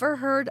you ever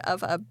heard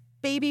of a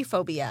baby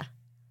phobia?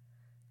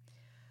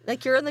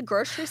 Like you're in the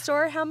grocery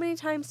store, how many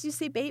times do you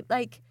see baby?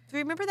 Like Do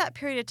you remember that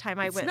period of time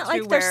I it's went not through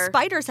like there's where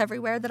spiders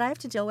everywhere that I have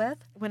to deal with.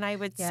 when I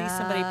would see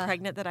somebody Yeah.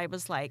 pregnant that I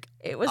was like,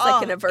 It was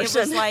like an oh, aversion. It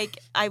was like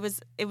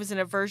it was an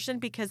aversion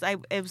because I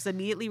was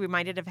immediately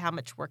reminded of how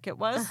much work it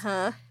was.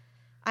 Uh-huh.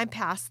 I'm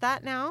past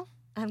that now,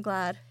 I'm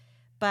glad.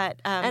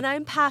 but And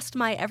I'm past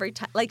my every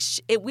time. Like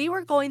we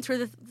were going through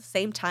the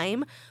same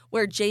time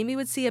where Jamie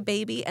would see a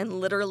baby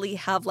and literally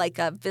have like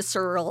a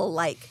visceral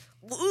like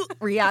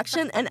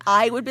reaction, and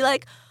I would be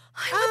like,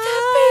 "I want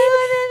that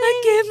baby!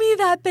 Like, give me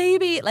that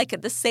baby!" Like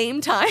at the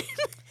same time.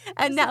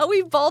 And now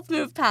we've both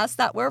moved past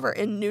that where we're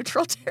in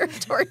neutral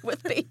territory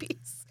with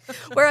babies.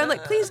 Where I'm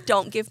like, please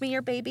don't give me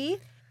your baby.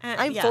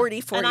 I'm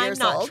 44 and years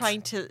I'm not old.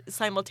 trying to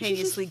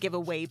simultaneously give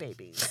away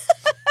babies.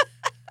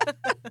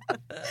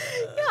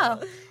 Yeah,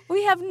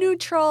 we have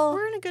neutral.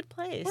 We're in a good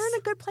place. We're in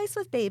a good place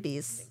with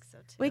babies. I think so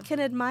too. We can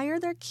admire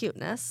their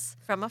cuteness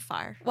From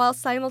afar. while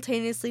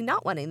simultaneously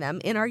not wanting them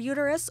in our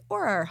uterus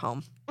or our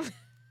home.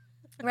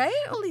 Right?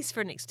 At least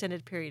for an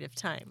extended period of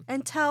time.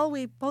 Until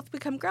we both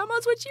become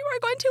grandmas, which you are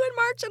going to in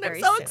March, and Very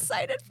I'm so soon.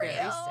 excited for Very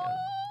you.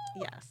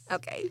 soon. Yes.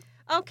 Okay.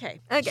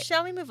 Okay. Okay.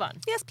 Shall we move on?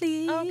 Yes,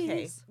 please.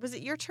 Okay. Was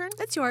it your turn?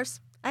 That's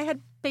yours. I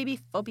had baby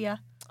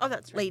phobia, Oh,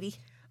 that's right. lady.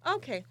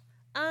 Okay.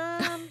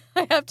 I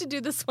have to do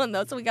this one,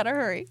 though, so we got to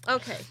hurry.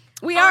 Okay.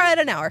 We are at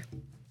an hour.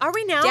 Are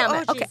we now? Damn Oh,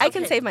 it. Okay, geez, I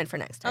can save mine for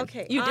next time.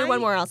 Okay, You do one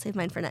more, I'll save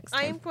mine for next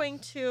I am time. going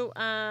to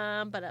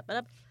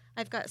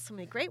I've got so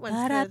many great ones.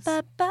 'Cause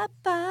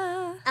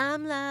Ba-da-ba-ba-ba.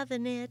 I'm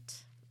loving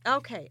it.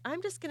 Okay,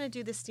 I'm just gonna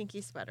do the stinky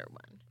sweater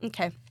one.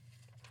 Okay.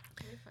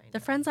 Let me find The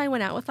friends I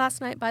went out with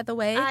last night, by the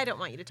way. I don't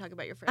want you to talk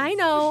about your friends. I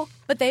know,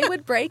 but they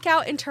would break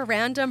out into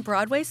random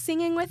Broadway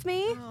singing with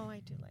me. Oh, I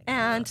do like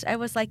And I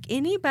was like,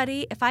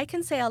 anybody, if I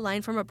can say a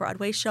line from a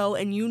Broadway show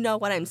and you know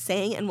what I'm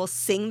saying and will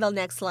sing the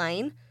next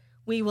line,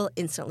 we will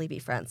instantly be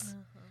friends.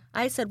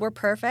 I said, we're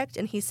perfect.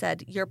 And he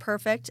said, you're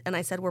perfect. And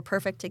I said, we're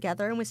perfect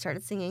together. And we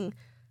started singing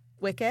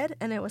Wicked.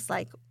 And it was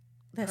like,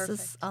 this is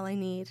Perfect. all I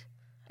need.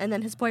 And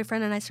then his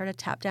boyfriend and I started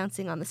tap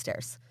dancing on the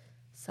stairs.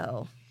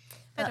 So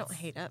I don't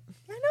hate it.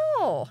 I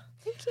know.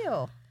 Thank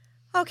you.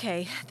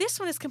 Okay, this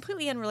one is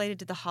completely unrelated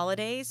to the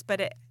holidays,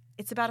 but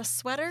it's about a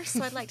sweater,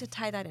 so I'd like to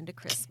tie that into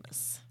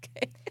Christmas.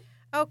 Okay.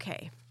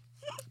 Okay.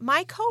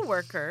 My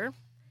coworker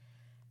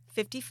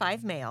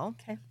 55 male,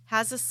 Okay.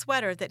 has a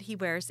sweater that he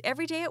wears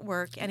every day at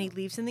work and he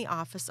leaves in the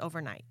office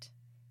overnight.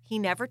 He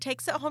never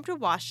takes it home to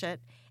wash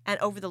it, and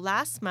over the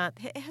last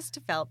month, it has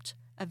developed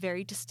a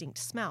very distinct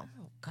smell.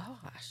 Oh,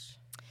 gosh.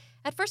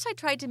 At first, I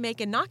tried to make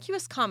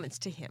innocuous comments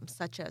to him,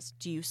 such as,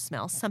 "Do you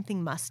smell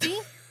something musty?"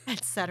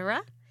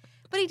 etc.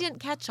 But he didn't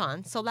catch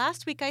on, so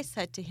last week I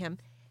said to him,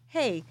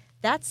 "Hey,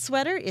 that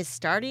sweater is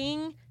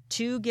starting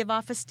to give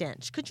off a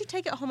stench. Could you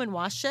take it home and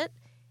wash it?"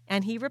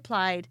 And he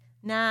replied,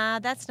 "Nah,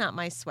 that's not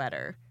my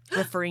sweater,"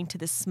 referring to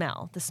the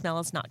smell. The smell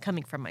is not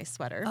coming from my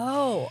sweater.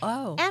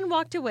 Oh. And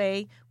walked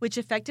away, which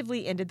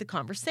effectively ended the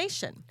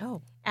conversation.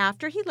 Oh.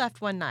 After he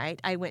left one night,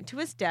 I went to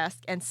his desk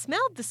and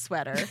smelled the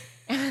sweater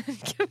and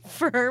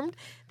confirmed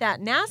that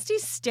nasty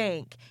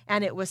stank.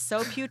 And it was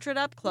so putrid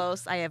up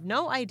close, I have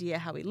no idea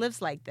how he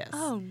lives like this.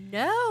 Oh,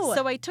 no.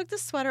 So I took the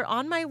sweater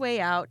on my way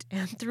out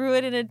and threw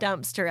it in a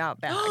dumpster out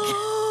back.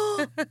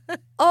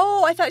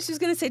 Oh, I thought she was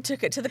going to say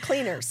took it to the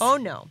cleaners. Oh,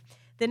 no.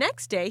 The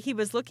next day, he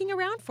was looking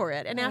around for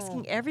it and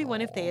asking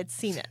everyone if they had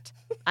seen it.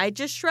 I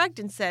just shrugged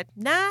and said,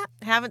 "Nah,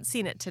 haven't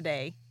seen it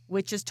today,"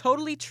 which is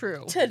totally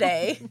true.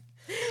 Today.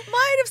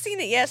 Might have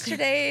seen it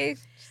yesterday.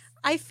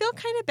 I feel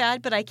kind of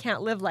bad, but I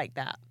can't live like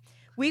that.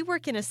 We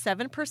work in a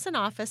 7-person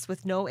office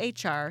with no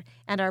HR,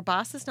 and our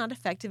boss is not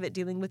effective at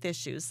dealing with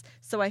issues,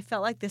 so I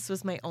felt like this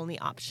was my only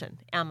option.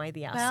 Am I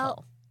the asshole?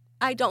 Well,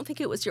 I don't think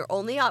it was your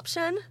only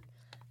option,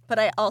 but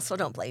I also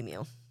don't blame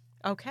you.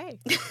 Okay.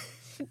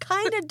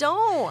 Kind of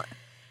don't.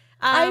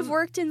 I've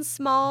worked in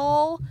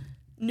small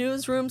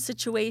newsroom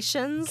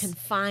situations.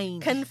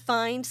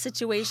 Confined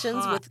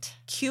situations with Hot.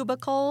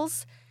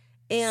 cubicles.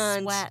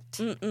 And Sweat.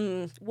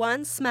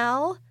 one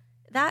smell,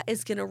 that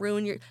is going to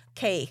ruin your...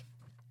 Okay,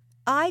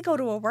 I go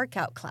to a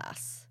workout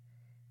class.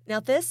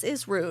 Now, this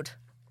is rude,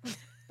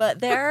 but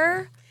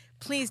there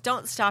Please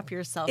don't stop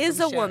yourself. is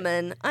from a sharing.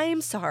 woman. I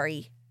am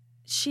sorry.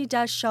 She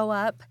does show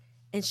up,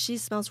 and she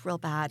smells real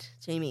bad,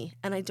 Jamie,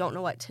 and I don't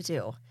know what to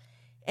do.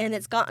 And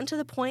it's gotten to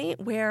the point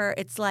where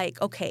it's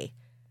like, okay,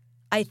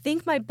 I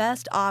think my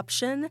best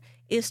option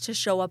is to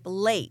show up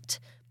late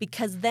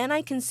because then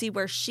I can see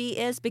where she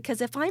is.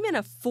 Because if I'm in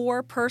a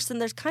 4-person,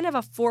 there's kind of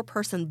a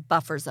 4-person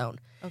buffer zone.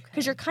 Okay.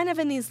 Because you're kind of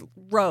in these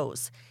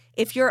rows.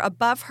 If you're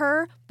above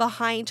her,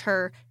 behind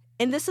her,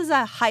 and this is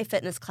a high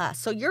fitness class.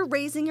 So you're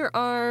raising your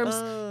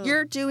arms,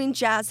 you're doing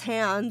jazz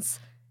hands.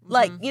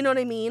 Like, you know what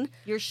I mean?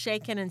 You're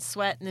shaking and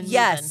sweating and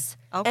Yes.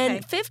 moving. Okay.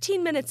 And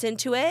 15 minutes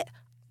into it,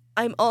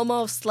 I'm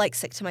almost like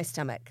sick to my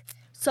stomach.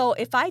 So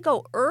if I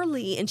go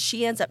early and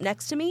she ends up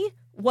next to me,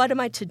 what am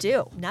I to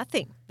do?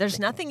 Nothing. There's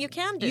nothing you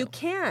can do. You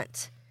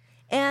can't.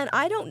 And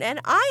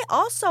I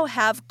also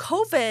have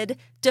COVID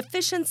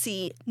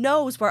deficiency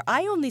nose where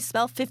I only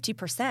smell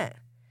 50%.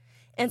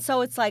 And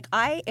so it's like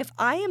if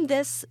I am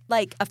this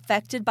like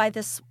affected by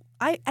this,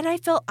 I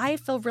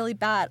feel really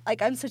bad.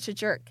 Like I'm such a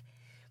jerk.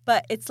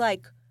 But it's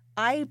like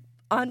I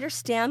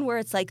understand where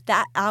it's like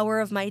that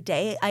hour of my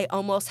day I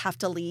almost have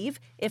to leave.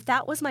 If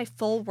that was my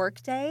full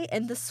work day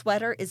and the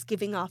sweater is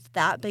giving off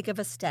that big of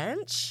a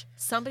stench.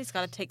 Somebody's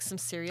got to take some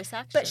serious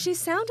action. But she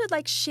sounded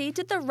like she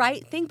did the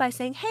right thing by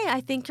saying, "Hey,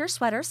 I think your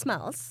sweater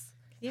smells.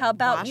 You How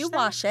about wash you them?"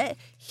 wash it?"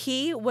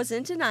 He was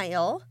in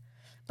denial.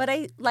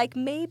 But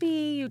maybe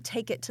you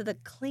take it to the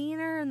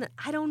cleaner and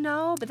I don't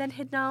know. But then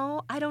he'd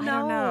know. I don't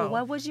know.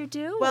 What would you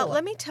do? Well,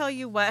 let me tell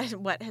you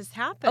what has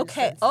happened.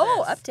 Okay. since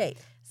Oh, this. update.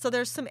 So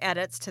there's some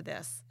edits to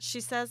this. She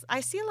says,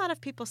 "I see a lot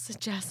of people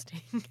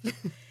suggesting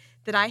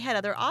that I had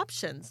other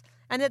options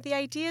and that the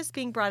ideas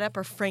being brought up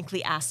are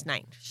frankly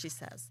asinine," she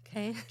says.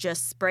 Okay.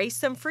 "Just spray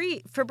some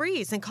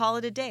Febreze and call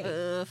it a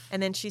day."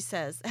 And then she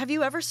says, "Have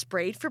you ever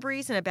sprayed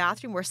Febreze in a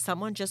bathroom where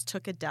someone just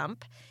took a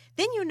dump?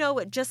 Then you know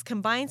it just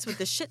combines with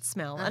the shit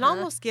smell and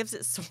almost gives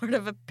it sort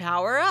of a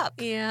power up."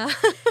 Yeah.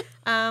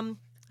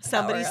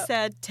 Somebody Power up.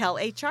 said, "Tell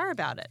HR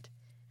about it."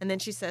 And then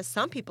she says,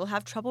 "Some people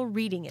have trouble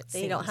reading it.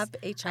 They don't seems. have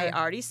HR. I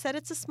already said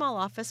it's a small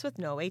office with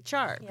no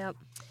HR." Yep.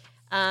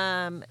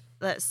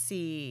 Let's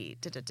see.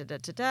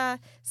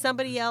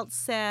 Somebody else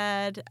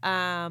said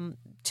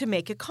to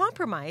make a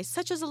compromise,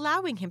 such as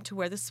allowing him to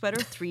wear the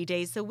sweater 3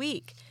 days a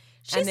week.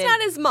 She's not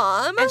his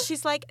mom. And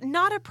she's like,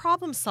 not a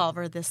problem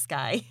solver, this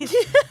guy.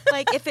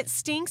 Like, if it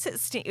stinks, it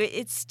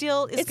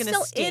still is it's going to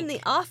still stink. in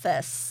the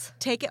office.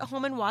 Take it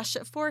home and wash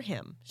it for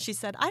him. She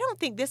said, "I don't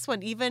think this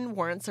one even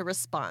warrants a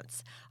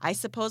response. I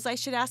suppose I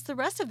should ask the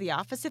rest of the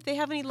office if they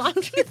have any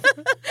laundry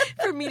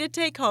for me to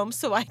take home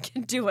so I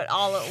can do it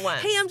all at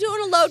once." Hey, I'm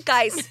doing a load,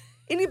 guys.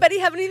 Anybody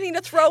have anything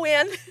to throw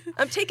in?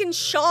 I'm taking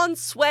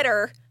Sean's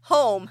sweater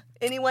home.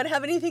 Anyone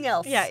have anything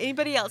else? Yeah,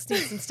 anybody else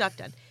needs some stuff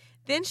done.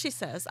 Then she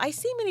says, "I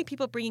see many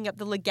people bringing up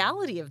the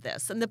legality of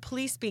this and the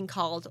police being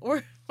called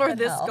or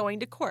this hell?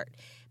 going to court.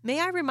 May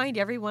I remind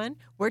everyone,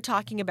 we're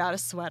talking about a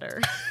sweater."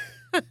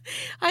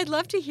 I'd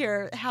love to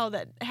hear how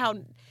that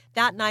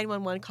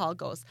 911 call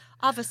goes.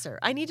 "Officer,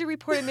 I need to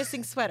report a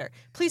missing sweater.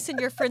 Please send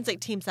your forensic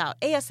teams out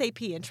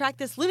ASAP and track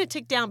this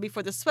lunatic down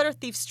before the sweater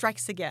thief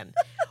strikes again.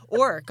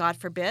 Or, God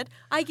forbid,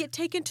 I get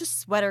taken to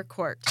sweater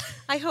court.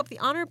 I hope the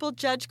Honorable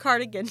Judge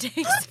Cardigan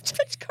takes..."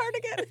 Judge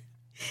Cardigan.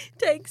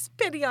 takes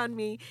pity on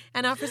me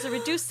and offers a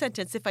reduced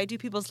sentence if I do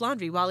people's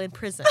laundry while in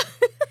prison.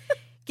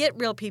 Get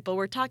real, people.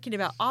 We're talking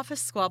about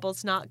office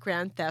squabbles, not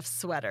grand theft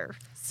sweater.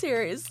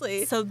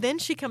 Seriously. So then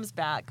she comes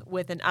back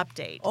with an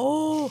update.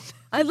 Oh,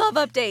 I love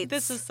updates.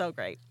 This is so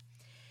great.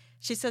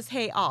 She says,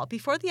 hey, all,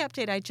 before the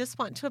update, I just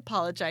want to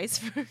apologize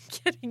for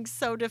getting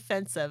so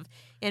defensive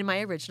in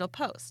my original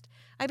post.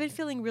 I've been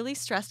feeling really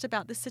stressed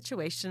about this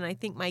situation, and I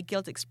think my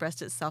guilt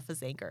expressed itself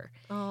as anger.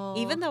 Oh.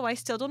 Even though I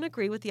still don't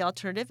agree with the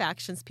alternative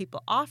actions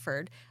people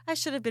offered, I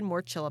should have been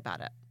more chill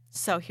about it.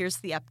 So here's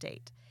the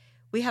update.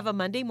 We have a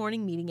Monday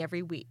morning meeting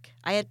every week.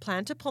 I had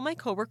planned to pull my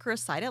coworker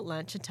aside at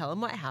lunch and tell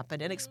him what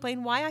happened and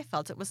explain why I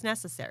felt it was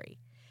necessary.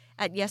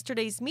 At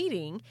yesterday's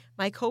meeting,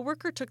 my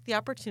coworker took the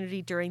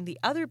opportunity during the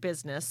other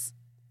business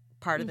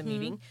part of the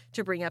meeting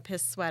to bring up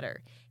his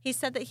sweater. He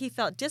said that he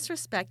felt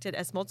disrespected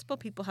as multiple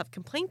people have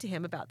complained to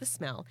him about the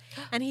smell,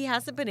 and he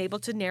hasn't been able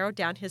to narrow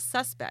down his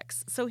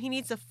suspects. So he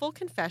needs a full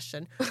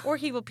confession or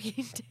he will be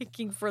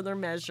taking further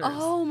measures.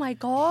 Oh my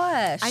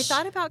gosh. I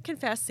thought about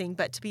confessing,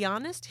 but to be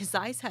honest, his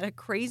eyes had a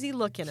crazy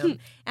look in them,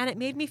 and it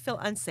made me feel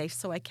unsafe,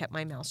 so I kept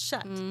my mouth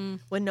shut.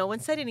 When no one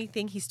said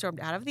anything, he stormed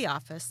out of the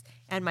office,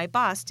 and my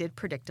boss did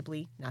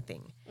predictably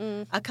nothing.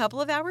 A couple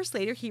of hours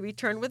later, he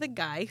returned with a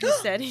guy who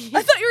said he...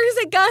 I thought you were going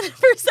to say gun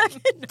for a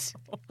second.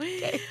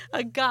 Okay.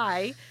 A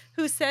guy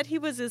who said he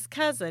was his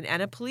cousin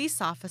and a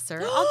police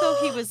officer, although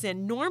he was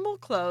in normal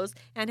clothes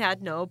and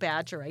had no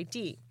badge or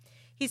ID.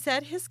 He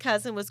said his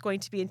cousin was going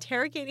to be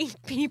interrogating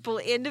people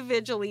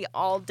individually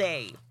all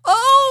day.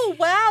 Oh,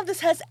 wow. This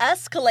has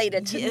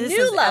escalated to This new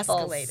has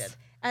levels. escalated.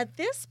 At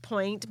this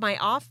point,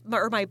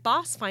 my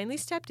boss finally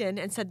stepped in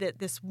and said that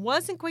this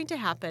wasn't going to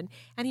happen,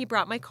 and he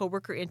brought my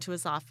coworker into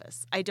his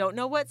office. I don't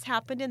know what's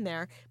happened in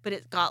there, but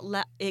it got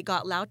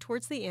loud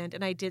towards the end,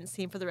 and I didn't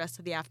see him for the rest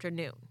of the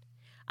afternoon.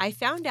 I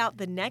found out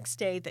the next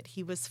day that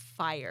he was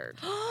fired.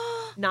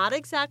 Not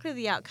exactly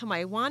the outcome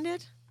I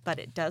wanted, but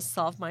it does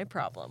solve my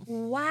problem.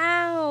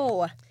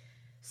 Wow.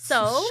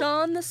 So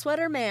Sean the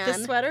sweater man.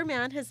 the sweater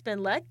man has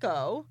been let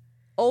go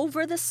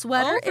over the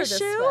sweater over issue.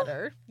 the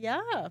sweater.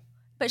 Yeah.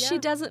 But she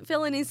Yeah. doesn't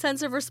feel any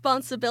sense of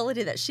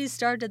responsibility that she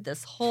started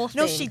this whole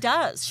thing. No, she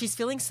does. She's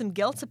feeling some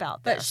guilt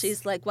about this. But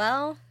she's like,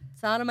 well,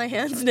 it's out of my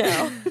hands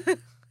now.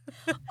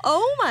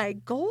 Oh my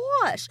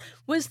gosh.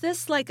 Was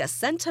this like a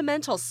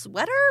sentimental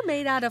sweater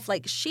made out of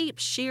like sheep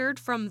sheared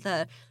from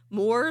the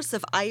moors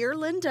of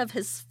Ireland of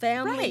his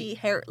family Right.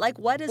 hair? Like,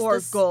 what is or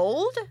this?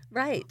 gold,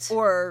 Right.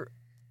 or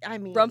I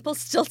mean,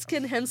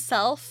 Rumpelstiltskin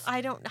himself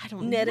I don't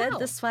knitted know.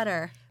 the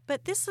sweater.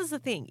 But this is the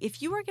thing: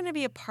 if you are going to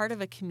be a part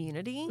of a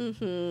community,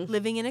 Mm-hmm.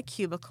 living in a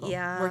cubicle,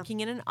 Yeah. working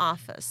in an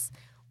office,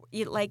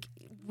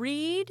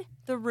 read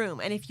the room.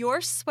 And if your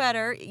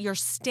sweater, your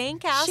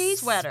stank ass She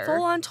sweater,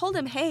 full on told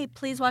him, hey,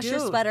 please wash your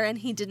Dude, sweater, and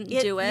he didn't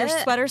do it. Your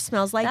sweater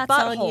smells like That's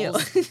on you.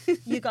 buttholes.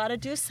 You got to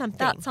do something.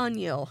 That's on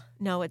you.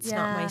 No, it's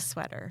not my Yeah.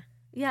 sweater.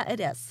 Yeah, it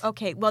is.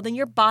 Okay, well then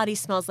your body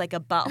smells like a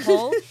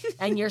butthole,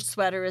 and your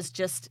sweater is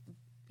just,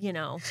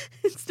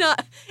 It's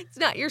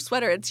not your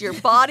sweater, it's your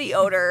body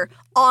odor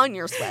on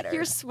your sweater.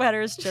 your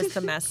sweater is just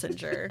a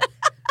messenger.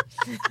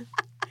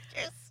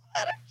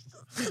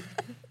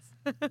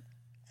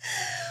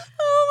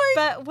 Oh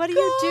my But what do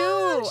you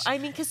do? gosh. I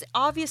mean, because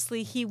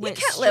obviously he went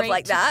can't straight live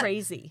like to that.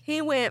 crazy.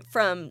 He went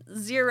from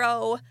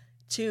 0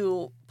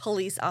 to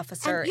police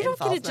officer And you don't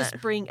get to involvement.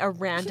 just bring a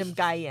random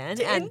guy in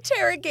to and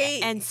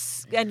interrogate.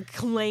 and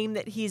claim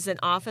that he's an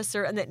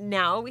officer and that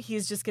now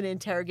he's just going to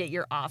interrogate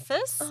your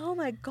office. oh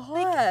my Like,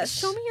 gosh.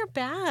 show me your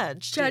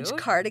badge, Judge dude.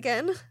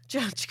 Cardigan.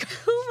 Judge.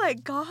 Oh my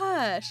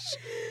gosh.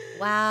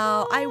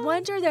 Wow. I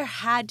wonder there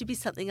had to be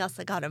something else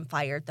that got him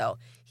fired though.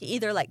 He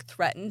either like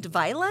threatened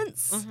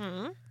violence.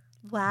 Mm-hmm.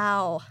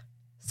 Wow.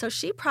 So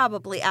she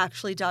probably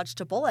actually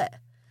dodged a bullet.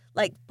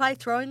 Like by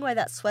throwing away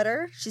that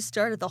sweater, she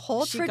started the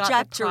whole She got the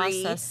trajectory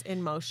process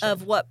in motion.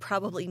 of what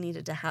probably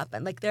needed to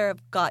happen. Like there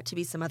have got to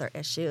be some other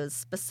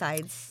issues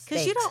besides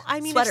Because you don't, I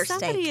mean, sweater if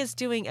somebody stank. is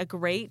doing a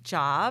great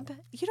job,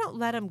 you don't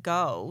let them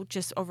go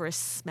just over a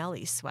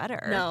smelly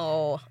sweater.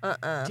 No.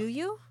 Do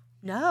you?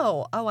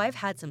 No. Oh, I've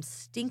had some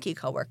stinky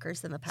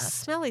coworkers in the past.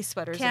 Smelly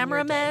sweaters.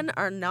 Cameramen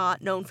are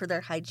not known for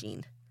their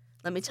hygiene.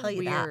 Let me tell you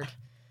Weird. that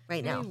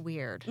right Very now.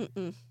 weird.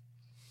 Mm-mm.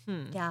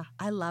 Hmm. Yeah,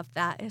 I love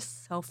that. It's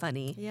so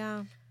funny.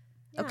 Yeah.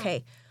 Yeah.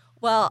 Okay.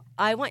 Well,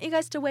 I want you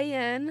guys to weigh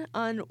in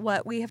on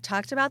what we have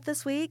talked about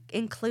this week,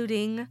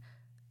 including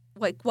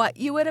like what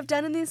you would have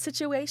done in these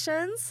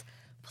situations.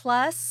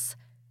 Plus,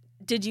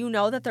 did you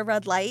know that the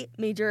red light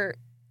made your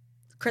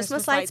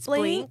Christmas lights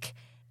blink?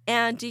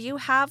 And do you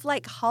have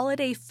like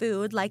holiday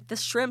food like the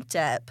shrimp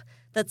dip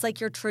that's like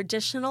your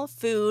traditional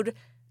food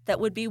that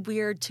would be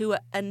weird to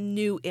a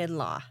new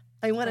in-law?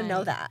 I want to know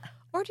Right. that.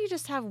 Or do you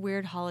just have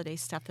weird holiday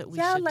stuff that we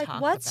Yeah, should like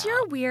talk what's about?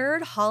 your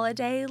weird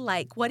holiday?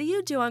 Like, what do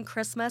you do on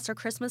Christmas or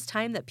Christmas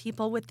time that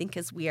people would think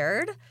is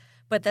weird?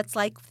 But that's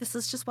like, this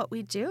is just what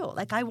we do.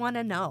 Like, I want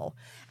to know.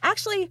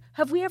 Actually,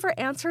 have we ever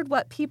answered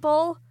what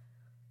people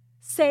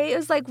say? It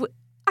was like,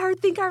 I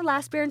think our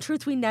last Bear in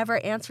Truth, we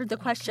never answered the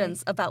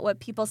questions about what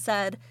people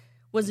said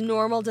was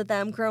normal to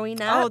them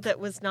growing up. Oh, that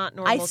was not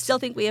normal. I still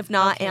think we have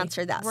not Okay,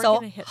 answered that. we're So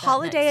gonna hit that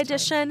holiday next time.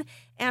 edition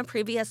and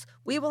previous,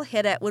 we will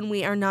hit it when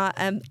we are not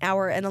an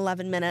hour and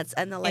 11 minutes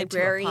and the Into a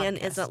librarian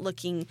podcast. isn't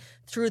looking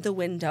through the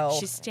window.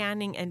 She's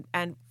standing and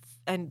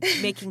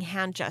making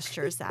hand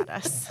gestures at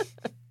us.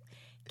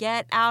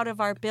 Get out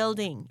of our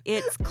building.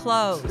 It's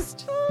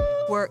closed.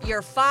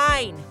 You're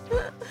fine.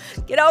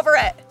 Get over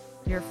it.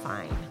 You're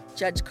fine.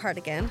 Judge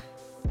Cardigan.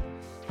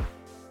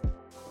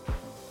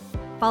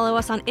 Follow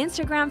us on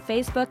Instagram,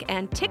 Facebook,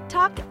 and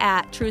TikTok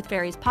at Truth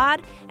Fairies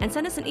Pod, and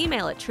send us an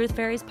email at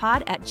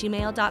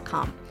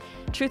truthfairiespod@gmail.com.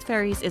 Truth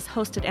Fairies is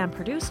hosted and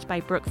produced by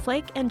Brooke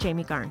Flake and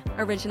Jamie Garn.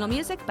 Original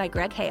music by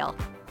Greg Hale.